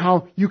for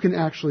how you can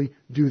actually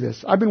do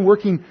this. I've been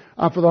working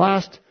for the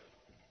last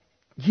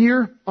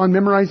year on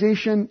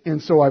memorization,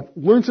 and so I've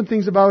learned some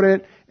things about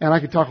it, and I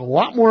could talk a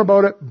lot more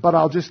about it, but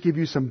I'll just give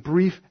you some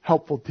brief,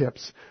 helpful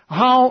tips.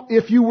 How,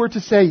 if you were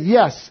to say,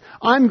 yes,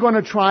 I'm going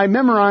to try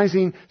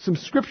memorizing some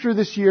scripture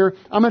this year,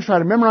 I'm going to try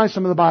to memorize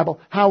some of the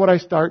Bible, how would I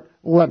start?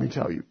 Let me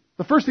tell you.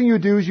 The first thing you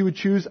would do is you would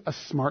choose a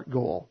SMART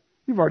goal.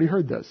 You've already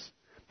heard this.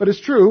 But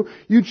it's true,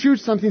 you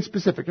choose something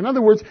specific. In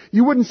other words,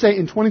 you wouldn't say,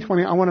 in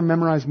 2020, I want to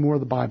memorize more of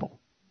the Bible.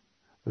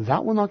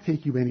 That will not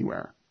take you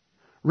anywhere.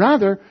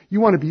 Rather,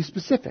 you want to be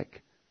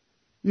specific.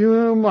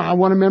 I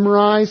want to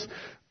memorize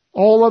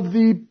all of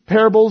the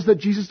parables that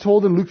Jesus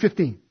told in Luke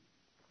 15.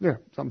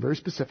 There, something very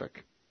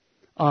specific.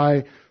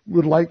 I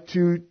would like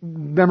to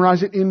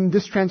memorize it in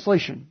this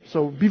translation.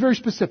 So be very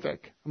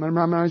specific. I'm going to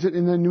memorize it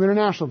in the New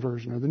International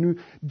Version or the New.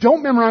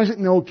 Don't memorize it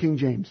in the Old King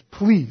James,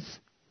 please.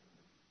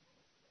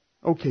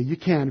 Okay, you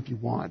can if you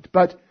want.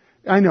 But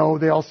I know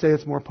they all say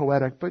it's more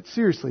poetic, but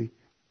seriously,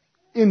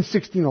 in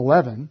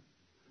 1611,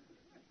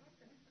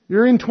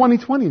 you're in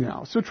 2020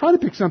 now. So try to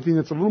pick something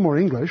that's a little more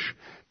English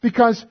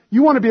because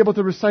you want to be able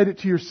to recite it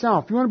to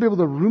yourself. You want to be able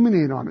to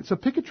ruminate on it. So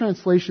pick a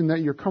translation that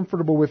you're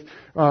comfortable with,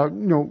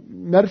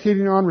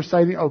 meditating on,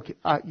 reciting. Okay,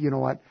 you know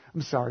what?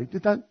 I'm sorry.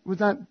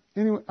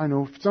 Anyway, I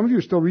know some of you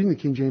are still reading the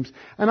King James.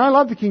 And I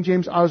love the King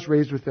James. I was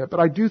raised with it. But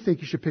I do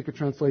think you should pick a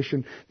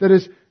translation that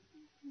is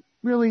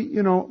really,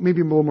 maybe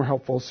a little more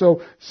helpful.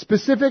 So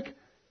specific,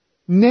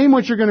 name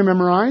what you're going to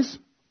memorize.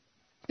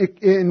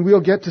 And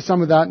we'll get to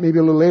some of that maybe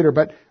a little later,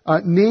 but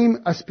name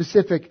a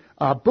specific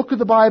book of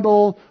the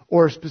Bible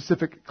or a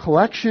specific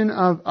collection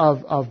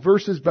of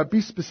verses, but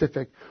be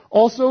specific.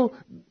 Also,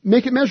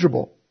 make it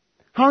measurable.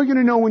 How are you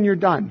going to know when you're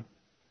done?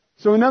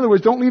 So in other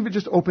words, don't leave it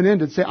just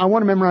open-ended. Say, I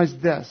want to memorize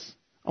this.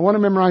 I want to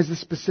memorize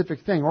this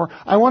specific thing. Or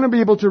I want to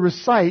be able to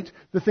recite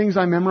the things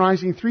I'm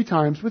memorizing 3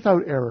 times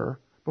without error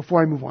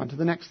before I move on to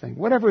the next thing.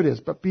 Whatever it is,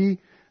 but be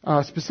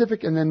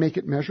specific and then make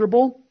it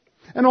measurable.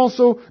 And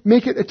also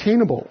make it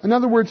attainable. In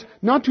other words,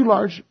 not too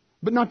large,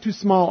 but not too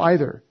small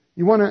either.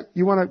 You want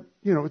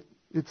to,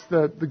 it's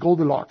the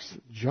Goldilocks,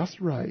 just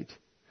right.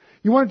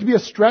 You want it to be a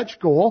stretch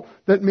goal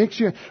that makes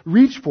you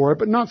reach for it,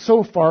 but not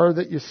so far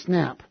that you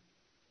snap.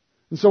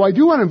 And so I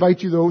do want to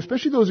invite you, though,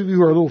 especially those of you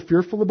who are a little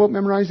fearful about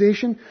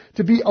memorization,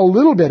 to be a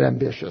little bit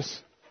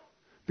ambitious.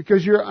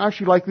 Because you're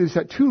actually likely to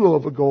set too low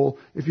of a goal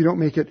if you don't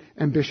make it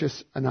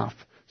ambitious enough.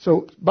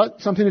 So,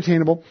 but something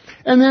attainable.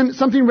 And then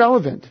something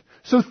relevant.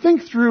 So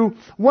think through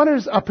what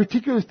is a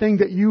particular thing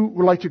that you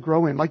would like to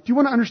grow in. Like, do you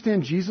want to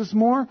understand Jesus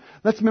more?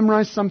 Let's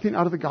memorize something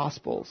out of the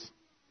Gospels.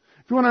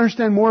 If you want to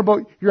understand more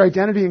about your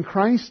identity in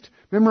Christ,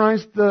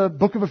 memorize the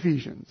book of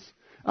Ephesians.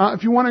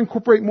 If you want to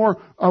incorporate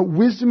more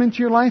wisdom into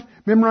your life,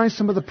 memorize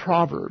some of the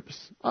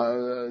Proverbs,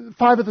 5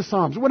 of the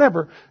Psalms,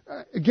 whatever.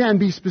 Again,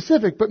 be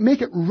specific, but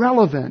make it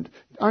relevant.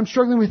 I'm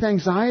struggling with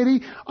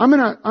anxiety. I'm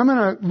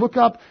gonna look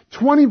up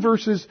 20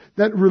 verses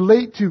that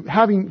relate to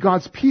having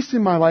God's peace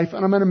in my life,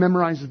 and I'm gonna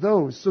memorize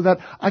those so that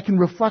I can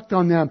reflect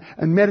on them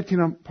and meditate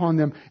upon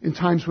them in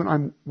times when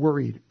I'm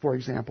worried, for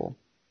example.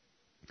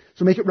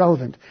 So make it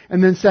relevant.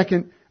 And then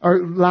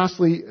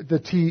lastly, the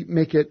T,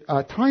 make it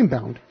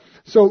time-bound.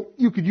 So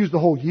you could use the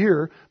whole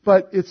year,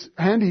 but it's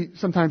handy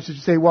sometimes to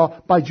say,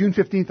 well, by June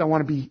 15th, I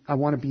want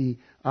to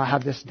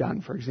have this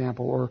done, for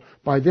example, or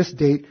by this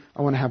date,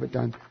 I want to have it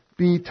done.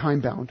 Be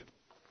time-bound.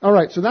 All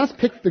right, so that's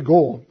pick the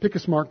goal. Pick a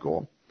SMART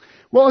goal.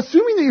 Well,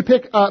 assuming that you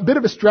pick a bit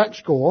of a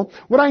stretch goal,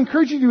 what I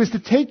encourage you to do is to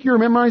take your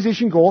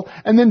memorization goal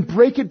and then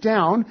break it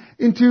down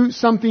into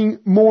something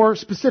more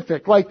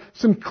specific, like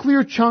some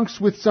clear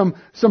chunks with some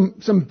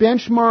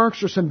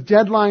benchmarks or some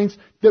deadlines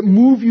that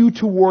move you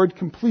toward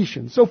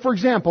completion. So, for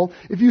example,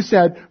 if you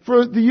said,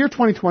 for the year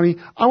 2020,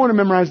 I want to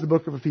memorize the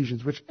book of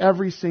Ephesians, which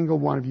every single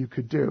one of you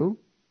could do.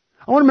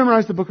 I want to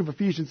memorize the book of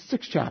Ephesians,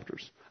 6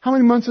 chapters. How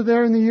many months are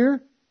there in the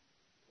year?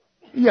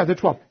 Yeah, they're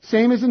 12.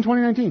 Same as in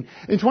 2019.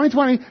 In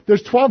 2020,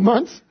 there's 12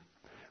 months,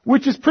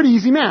 which is pretty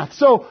easy math.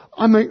 So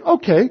I'm like,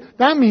 okay,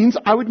 that means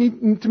I would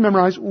need to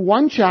memorize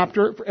 1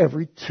 chapter for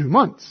every 2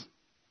 months.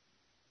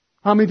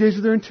 How many days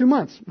are there in 2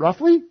 months?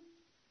 Roughly?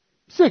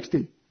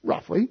 60,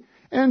 roughly.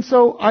 And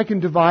so I can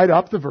divide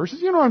up the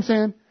verses. You know what I'm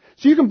saying?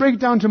 So you can break it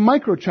down to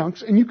micro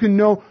chunks, and you can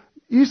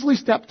easily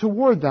step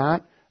toward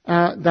that.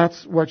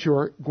 That's what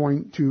you're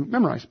going to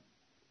memorize.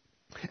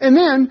 And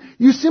then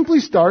you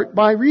simply start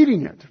by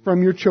reading it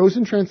from your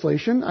chosen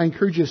translation. I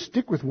encourage you to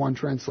stick with one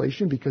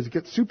translation because it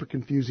gets super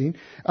confusing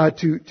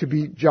to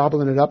be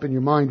jobbling it up in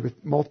your mind with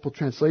multiple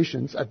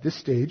translations at this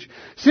stage.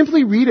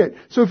 Simply read it.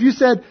 So if you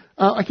said,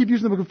 I keep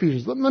using the book of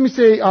Ephesians. Let me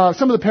say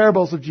some of the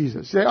parables of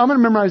Jesus. Say, I'm going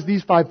to memorize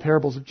these 5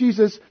 parables of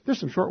Jesus. There's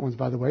some short ones,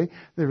 by the way.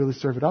 They really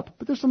serve it up.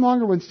 But there's some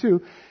longer ones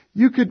too.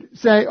 You could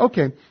say,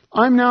 okay,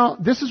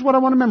 this is what I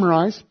want to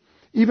memorize.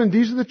 Even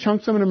these are the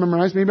chunks I'm going to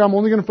memorize. Maybe I'm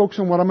only going to focus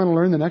on what I'm going to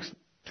learn the next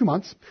 2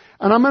 months.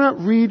 And I'm going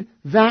to read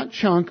that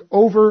chunk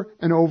over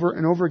and over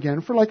and over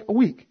again for like a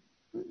week.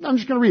 I'm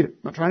just going to read it. I'm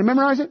not trying to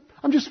memorize it.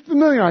 I'm just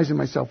familiarizing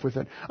myself with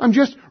it. I'm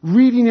just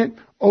reading it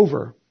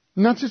over.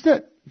 And that's just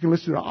it. You can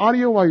listen to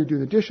audio while you're doing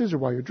the dishes or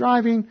while you're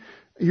driving.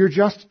 You're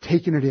just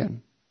taking it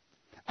in.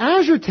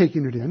 As you're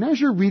taking it in,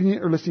 as you're reading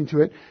it or listening to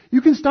it,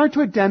 you can start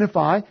to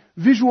identify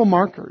visual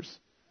markers.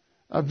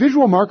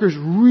 Visual markers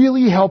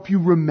really help you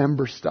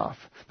remember stuff.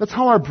 That's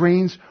how our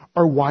brains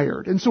are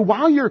wired. And so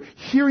while you're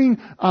hearing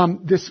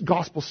this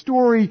gospel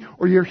story,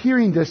 or you're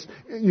hearing this,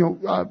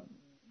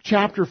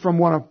 chapter from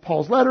one of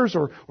Paul's letters,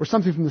 or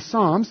something from the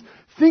Psalms,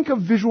 think of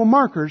visual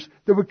markers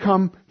that would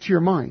come to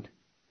your mind.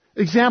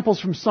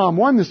 Examples from Psalm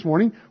 1 this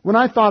morning, when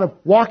I thought of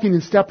walking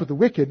in step with the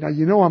wicked. Now,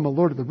 you know I'm a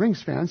Lord of the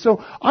Rings fan,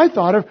 so I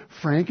thought of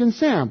Frank and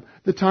Sam,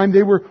 the time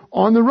they were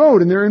on the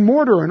road and they're in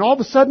Mordor, and all of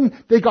a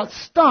sudden they got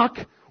stuck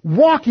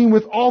walking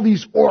with all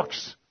these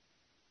orcs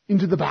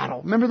into the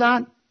battle. Remember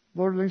that?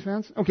 Lord of the Rings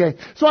fans? Okay.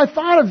 So I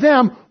thought of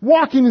them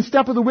walking in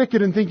step with the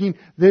wicked and thinking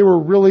they were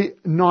really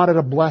not at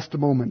a blessed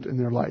moment in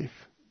their life,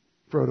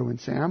 Frodo and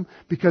Sam,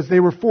 because they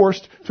were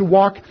forced to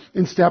walk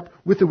in step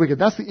with the wicked.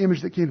 That's the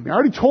image that came to me. I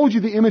already told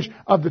you the image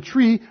of the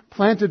tree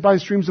planted by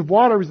streams of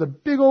water was a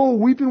big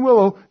old weeping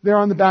willow there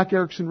on the back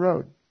Erickson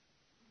Road.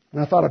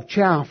 And I thought of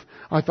chaff.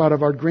 I thought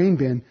of our grain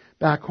bin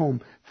back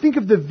home. Think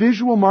of the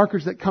visual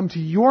markers that come to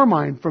your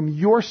mind from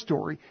your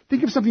story.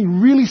 Think of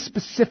something really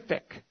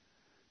specific,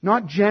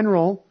 not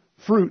general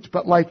fruit,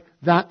 but like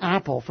that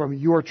apple from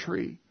your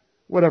tree,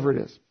 whatever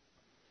it is.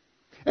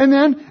 And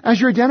then,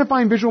 as you're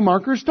identifying visual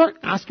markers, start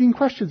asking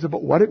questions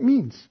about what it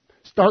means.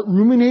 Start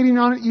ruminating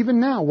on it even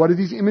now. What do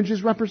these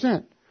images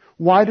represent?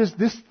 Why does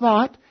this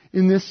thought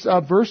in this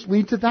verse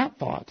lead to that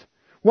thought?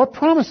 What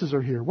promises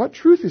are here? What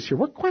truth is here?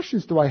 What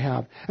questions do I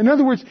have? In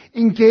other words,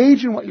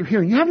 engage in what you're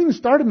hearing. You haven't even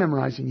started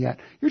memorizing yet.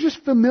 You're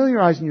just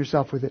familiarizing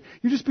yourself with it.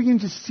 You're just beginning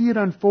to see it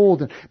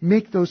unfold and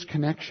make those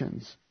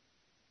connections.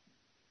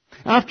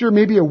 After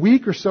maybe a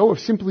week or so of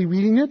simply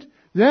reading it,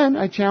 then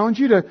I challenge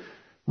you to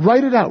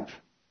write it out.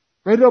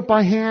 Write it out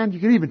by hand. You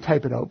can even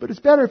type it out, but it's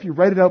better if you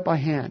write it out by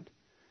hand.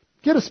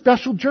 Get a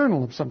special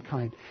journal of some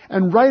kind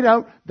and write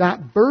out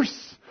that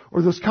verse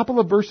or those couple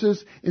of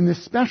verses in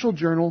this special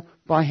journal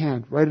by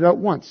hand. Write it out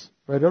once.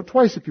 Write it out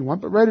twice if you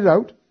want, but write it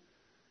out.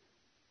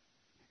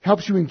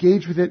 Helps you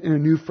engage with it in a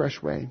new,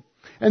 fresh way.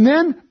 And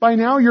then, by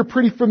now, you're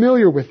pretty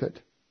familiar with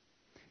it.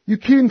 You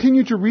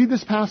continue to read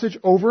this passage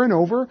over and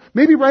over.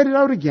 Maybe write it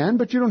out again,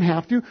 but you don't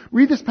have to.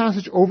 Read this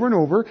passage over and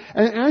over.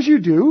 And as you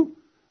do,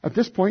 at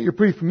this point, you're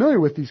pretty familiar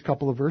with these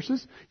couple of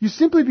verses. You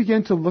simply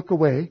begin to look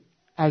away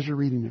as you're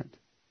reading it.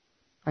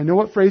 I know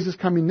what phrase is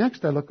coming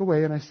next. I look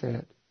away and I say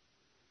it.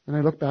 And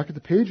I look back at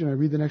the page and I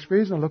read the next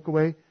phrase and I look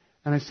away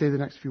and I say the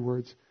next few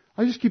words.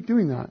 I just keep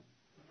doing that.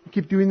 I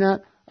keep doing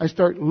that. I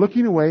start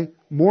looking away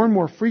more and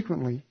more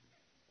frequently,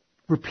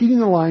 repeating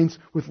the lines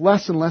with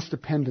less and less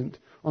dependent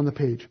on the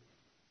page.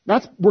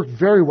 That's worked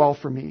very well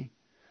for me.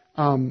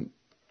 I'll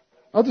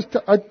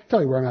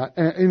tell you where I'm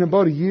at. In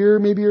about a year,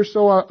 maybe or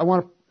so, I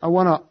want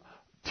to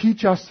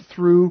teach us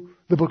through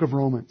the book of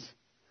Romans.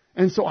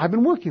 And so I've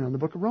been working on the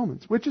book of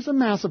Romans, which is a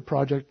massive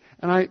project.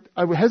 And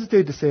I would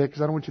hesitate to say it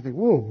because I don't want you to think,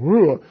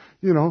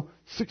 whoa,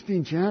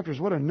 16 chapters,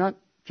 what a nut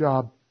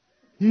job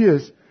he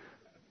is.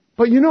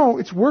 But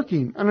it's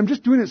working, and I'm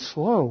just doing it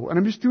slow, and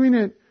I'm just doing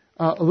it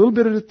a little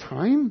bit at a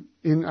time.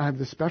 I have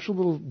this special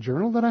little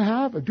journal that I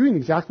have. I'm doing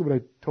exactly what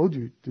I told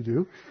you to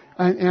do.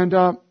 And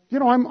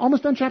I'm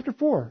almost done chapter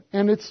 4,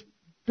 and it's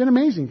been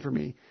amazing for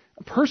me.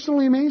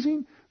 Personally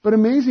amazing, but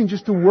amazing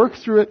just to work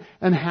through it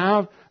and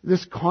have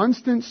this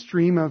constant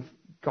stream of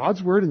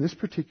God's Word, in this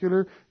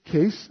particular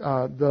case,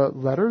 the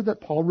letter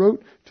that Paul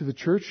wrote to the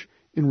church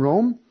in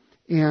Rome,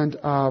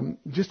 and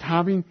just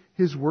having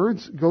His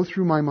words go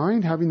through my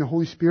mind, having the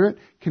Holy Spirit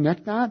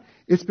connect that.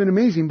 It's been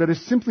amazing, but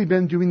it's simply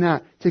been doing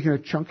that, taking a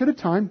chunk at a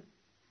time,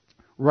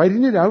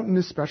 writing it out in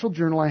this special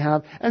journal I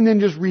have, and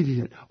then just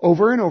reading it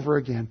over and over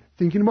again,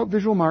 thinking about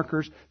visual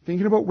markers,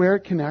 thinking about where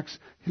it connects,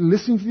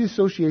 listening to the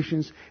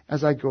associations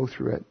as I go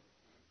through it.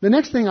 The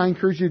next thing I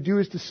encourage you to do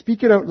is to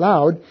speak it out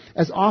loud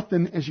as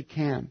often as you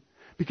can,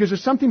 because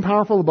there's something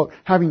powerful about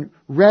having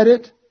read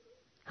it,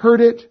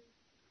 heard it,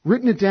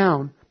 written it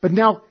down, but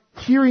now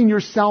hearing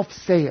yourself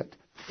say it,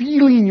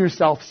 feeling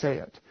yourself say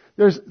it.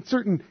 There's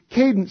certain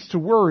cadence to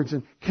words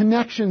and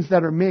connections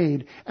that are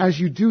made as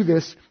you do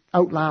this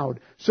out loud.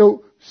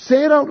 So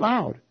say it out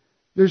loud.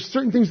 There's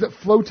certain things that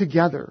flow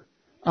together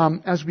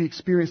as we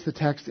experience the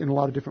text in a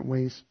lot of different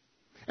ways.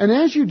 And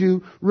as you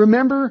do,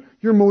 remember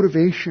your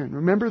motivation.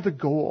 Remember the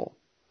goal.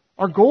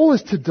 Our goal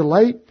is to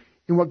delight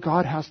in what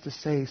God has to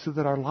say so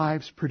that our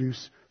lives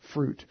produce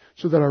fruit,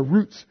 so that our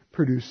roots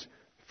produce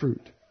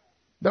fruit.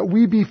 That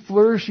we be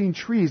flourishing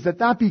trees,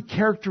 that be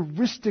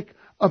characteristic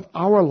of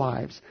our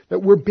lives,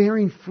 that we're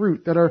bearing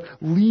fruit, that our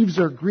leaves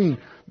are green.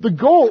 The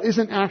goal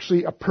isn't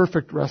actually a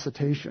perfect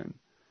recitation.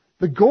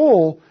 The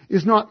goal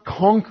is not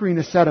conquering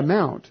a set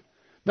amount.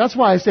 That's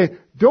why I say,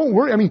 don't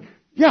worry.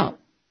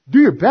 Do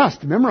your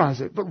best to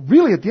memorize it, but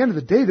really at the end of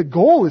the day, the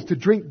goal is to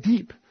drink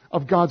deep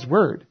of God's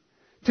Word,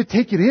 to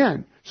take it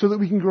in so that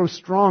we can grow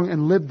strong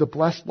and live the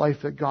blessed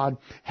life that God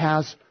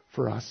has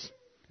for us.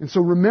 And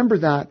so remember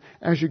that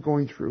as you're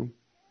going through.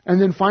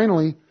 And then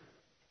finally,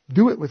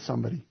 do it with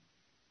somebody.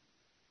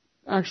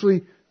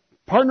 Actually,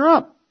 partner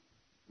up.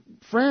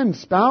 Friend,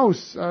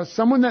 spouse,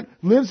 someone that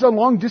lives a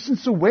long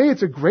distance away.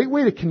 It's a great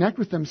way to connect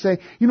with them. Say,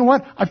 you know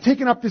what? I've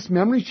taken up this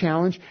memory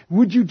challenge.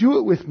 Would you do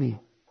it with me?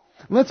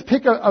 Let's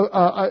pick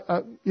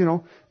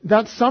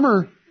that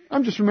summer.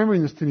 I'm just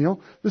remembering this, Tennille.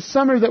 The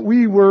summer that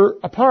we were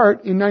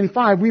apart in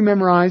 95, we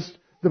memorized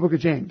the book of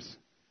James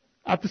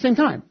at the same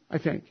time, I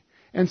think.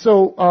 And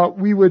so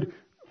we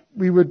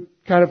would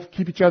kind of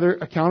keep each other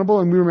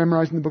accountable, and we were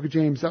memorizing the book of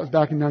James. That was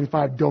back in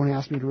 95. Don't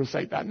ask me to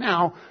recite that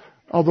now.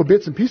 Although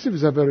bits and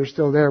pieces of it are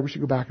still there, we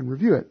should go back and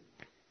review it.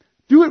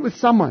 Do it with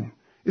someone.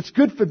 It's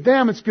good for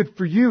them. It's good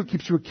for you. It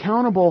keeps you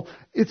accountable.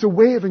 It's a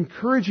way of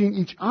encouraging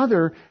each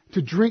other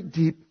to drink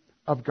deep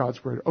of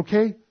God's Word.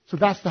 Okay? So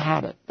that's the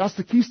habit. That's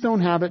the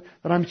keystone habit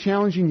that I'm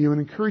challenging you and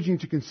encouraging you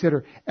to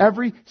consider.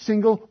 Every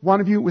single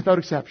one of you without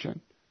exception.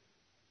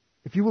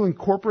 If you will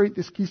incorporate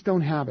this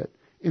keystone habit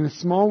in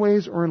small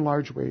ways or in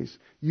large ways,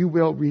 you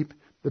will reap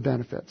the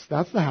benefits.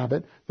 That's the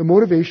habit. The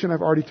motivation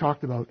I've already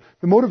talked about.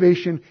 The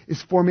motivation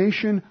is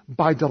formation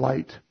by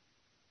delight.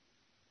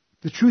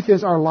 The truth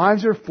is our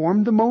lives are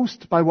formed the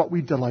most by what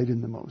we delight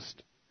in the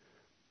most.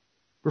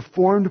 We're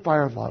formed by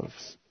our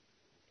loves.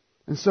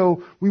 And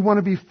so we want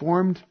to be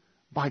formed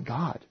by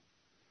God,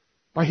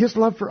 by His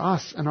love for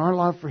us and our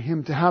love for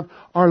Him, to have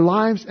our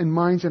lives and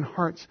minds and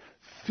hearts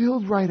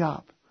filled right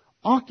up,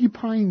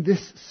 occupying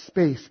this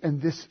space and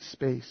this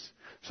space,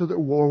 so that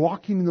we're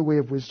walking in the way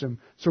of wisdom,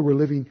 so we're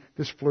living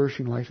this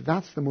flourishing life.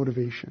 That's the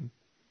motivation.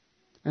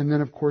 And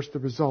then, of course, the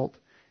result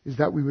is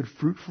that we would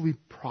fruitfully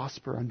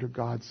prosper under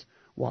God's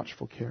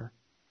watchful care.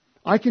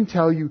 I can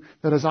tell you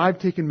that as I've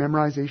taken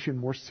memorization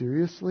more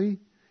seriously,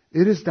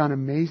 it has done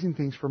amazing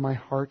things for my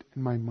heart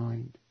and my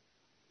mind.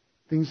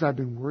 Things I've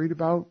been worried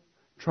about,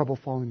 trouble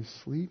falling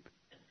asleep,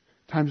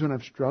 times when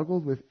I've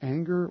struggled with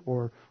anger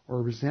or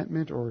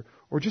resentment or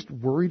just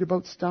worried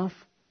about stuff,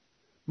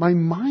 my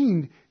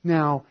mind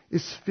now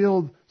is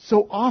filled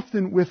so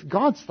often with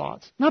God's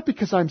thoughts. Not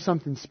because I'm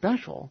something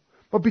special,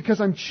 but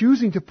because I'm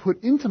choosing to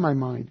put into my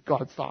mind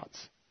God's thoughts.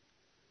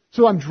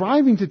 So I'm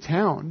driving to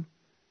town,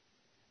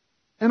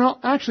 and I'll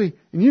actually,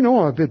 and you know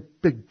I'm a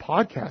big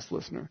podcast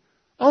listener,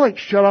 I'll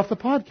shut off the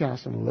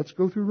podcast and let's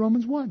go through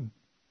Romans 1.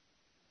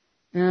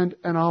 And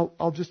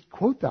I'll just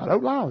quote that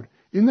out loud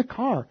in the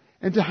car.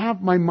 And to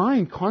have my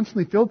mind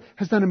constantly filled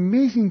has done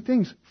amazing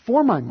things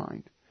for my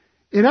mind.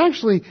 It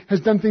actually has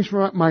done things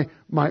for my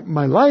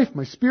life,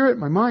 my spirit,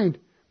 my mind.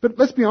 But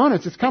let's be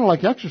honest, it's kind of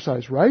like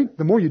exercise, right?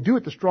 The more you do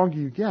it, the stronger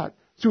you get.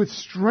 So it's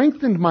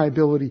strengthened my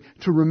ability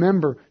to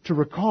remember, to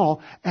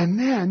recall, and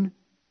then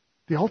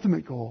the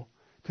ultimate goal,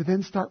 to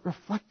then start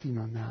reflecting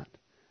on that,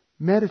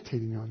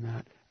 meditating on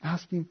that,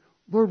 asking,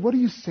 Lord, what are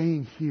you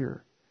saying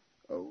here?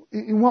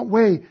 In what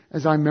way,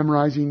 as I'm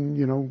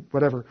memorizing,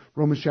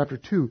 Romans chapter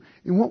 2,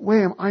 in what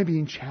way am I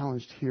being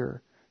challenged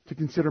here to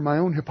consider my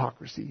own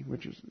hypocrisy,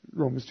 which is,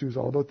 Romans 2 is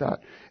all about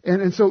that.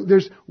 And so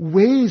there's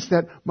ways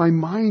that my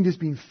mind is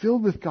being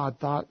filled with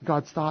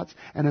God's thoughts,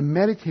 and I'm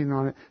meditating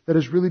on it, that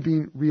is really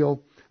being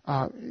real,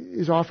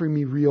 is offering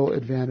me real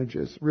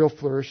advantages, real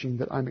flourishing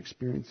that I'm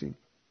experiencing.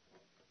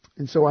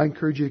 And so I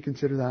encourage you to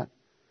consider that.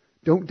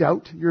 Don't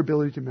doubt your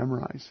ability to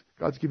memorize.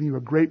 God's given you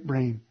a great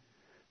brain.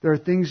 There are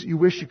things you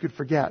wish you could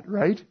forget,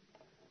 right?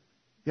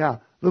 Yeah.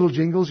 Little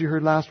jingles you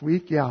heard last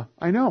week. Yeah,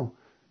 I know.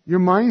 Your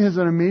mind has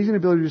an amazing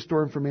ability to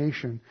store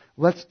information.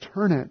 Let's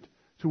turn it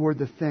toward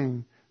the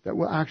thing that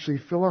will actually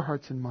fill our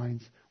hearts and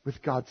minds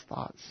with God's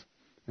thoughts.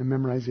 And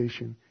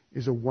memorization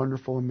is a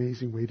wonderful,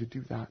 amazing way to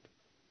do that.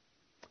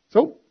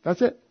 So,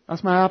 that's it.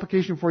 That's my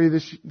application for you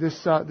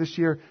this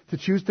year, to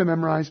choose to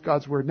memorize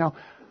God's Word. Now,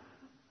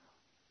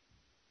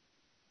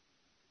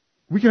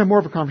 we can have more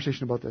of a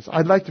conversation about this.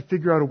 I'd like to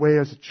figure out a way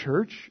as a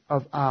church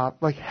of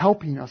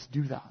helping us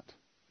do that,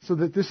 so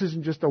that this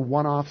isn't just a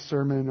one-off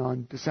sermon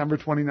on December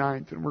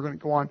 29th and we're going to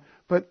go on,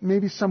 but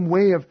maybe some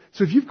way of,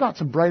 so if you've got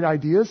some bright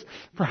ideas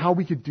for how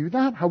we could do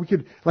that, how we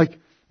could,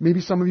 maybe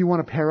some of you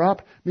want to pair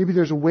up, maybe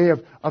there's a way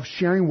of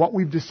sharing what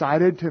we've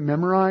decided to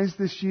memorize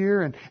this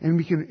year, and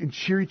we can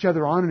cheer each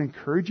other on and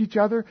encourage each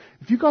other.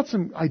 If you've got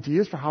some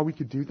ideas for how we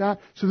could do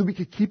that, so that we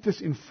could keep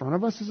this in front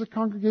of us as a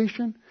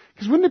congregation,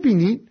 because wouldn't it be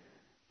neat?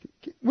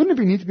 Wouldn't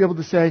it be neat to be able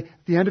to say,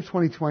 at the end of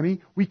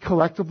 2020, we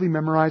collectively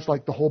memorized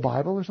the whole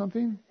Bible or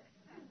something?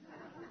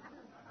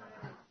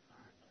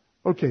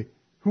 Okay,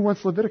 who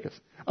wants Leviticus?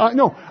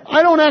 No,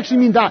 I don't actually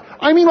mean that.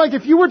 I mean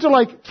if you were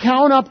to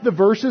count up the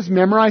verses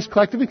memorized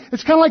collectively,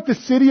 it's kind of like the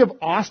city of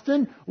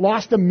Austin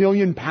lost 1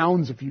 million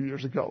pounds a few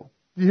years ago.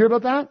 Did you hear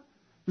about that?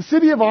 The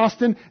city of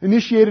Austin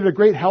initiated a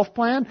great health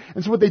plan,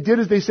 and so what they did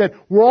is they said,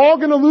 we're all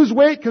going to lose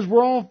weight because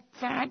we're all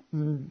fat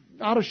and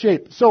out of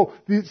shape. So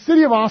the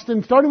city of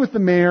Austin, starting with the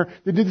mayor,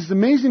 they did this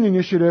amazing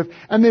initiative,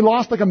 and they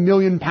lost 1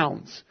 million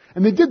pounds.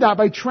 And they did that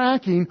by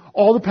tracking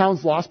all the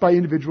pounds lost by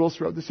individuals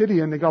throughout the city,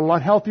 and they got a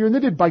lot healthier, and they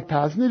did bike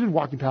paths, and they did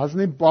walking paths, and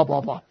they blah,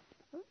 blah, blah.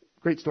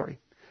 Great story.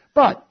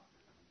 But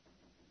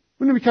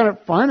wouldn't it be kind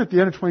of fun at the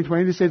end of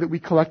 2020 to say that we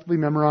collectively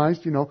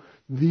memorized,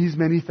 these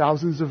many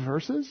thousands of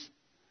verses?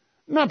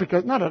 Not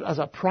as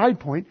a pride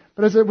point,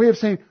 but as a way of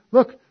saying,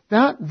 look,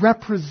 that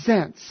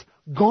represents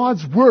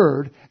God's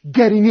Word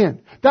getting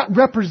in. That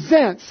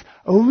represents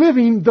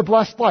living the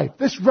blessed life.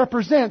 This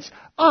represents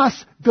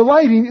us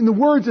delighting in the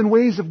words and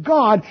ways of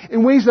God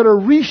in ways that are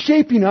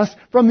reshaping us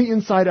from the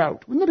inside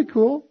out. Wouldn't that be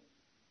cool?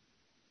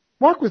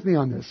 Walk with me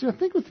on this.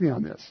 Think with me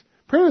on this.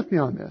 Pray with me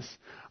on this.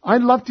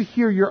 I'd love to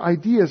hear your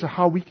ideas of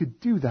how we could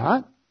do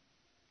that.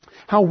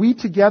 How we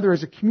together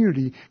as a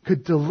community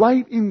could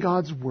delight in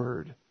God's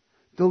Word,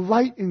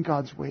 delight in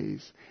God's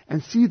ways,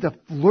 and see the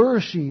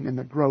flourishing and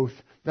the growth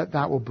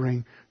that will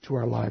bring to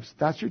our lives.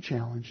 That's your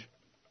challenge.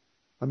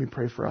 Let me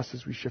pray for us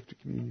as we shift to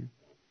communion.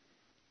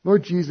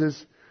 Lord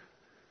Jesus,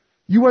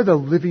 you are the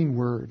living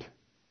Word.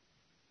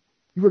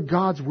 You are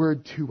God's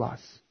Word to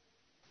us.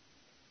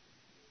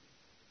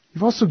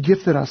 You've also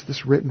gifted us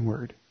this written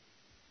Word.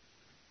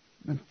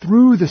 And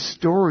through the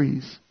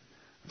stories,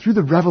 through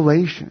the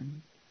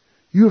revelation,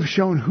 you have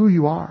shown who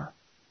you are,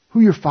 who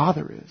your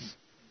Father is.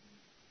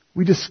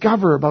 We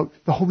discover about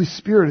the Holy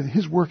Spirit and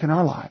His work in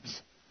our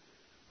lives.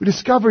 We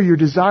discover your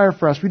desire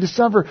for us. We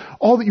discover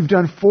all that you've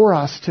done for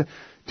us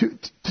to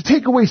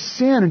take away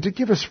sin and to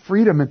give us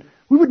freedom. And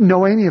we wouldn't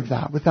know any of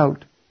that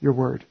without your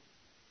Word.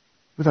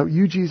 Without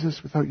you,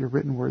 Jesus, without your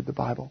written Word, the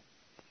Bible.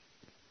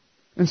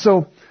 And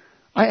so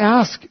I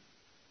ask,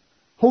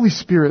 Holy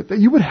Spirit, that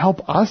you would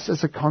help us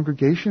as a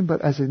congregation,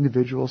 but as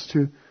individuals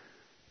to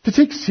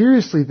take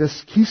seriously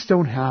this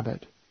keystone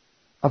habit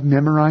of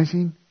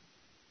memorizing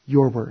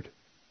your Word.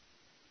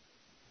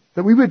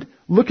 That we would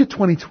look at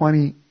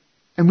 2020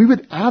 and we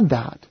would add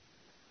that.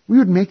 We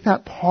would make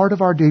that part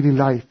of our daily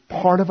life,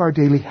 part of our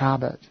daily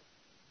habit.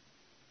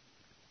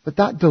 But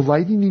that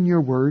delighting in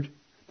your Word,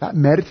 that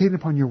meditating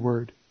upon your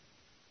Word,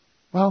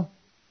 well,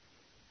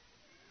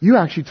 you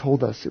actually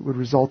told us it would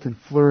result in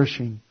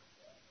flourishing,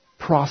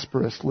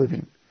 prosperous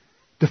living.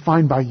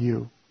 defined by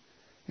you.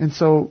 And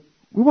so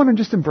we want to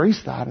just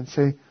embrace that and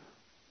say,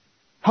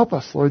 help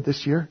us, Lord,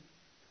 this year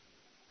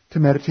to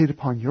meditate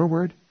upon your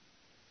word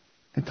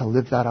and to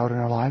live that out in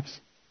our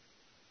lives.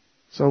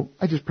 So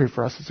I just pray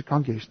for us as a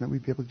congregation that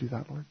we'd be able to do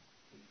that, Lord.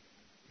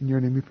 In your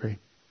name we pray.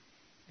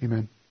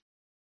 Amen.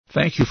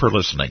 Thank you for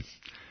listening.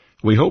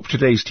 We hope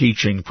today's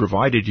teaching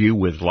provided you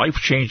with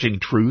life-changing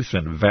truth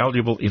and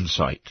valuable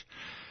insight.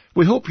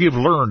 We hope you've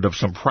learned of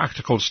some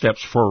practical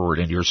steps forward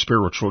in your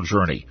spiritual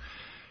journey,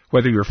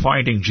 whether you're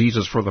finding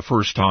Jesus for the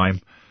first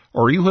time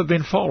or you have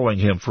been following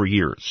him for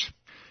years.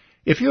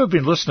 If you have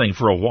been listening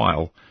for a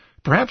while,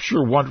 perhaps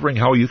you're wondering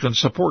how you can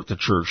support the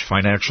church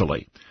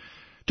financially.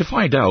 To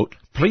find out,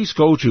 please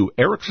go to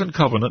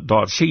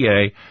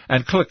ericksoncovenant.ca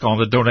and click on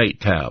the Donate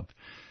tab.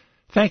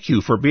 Thank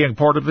you for being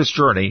part of this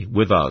journey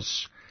with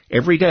us.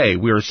 Every day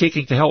we are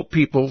seeking to help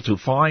people to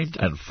find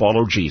and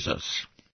follow Jesus.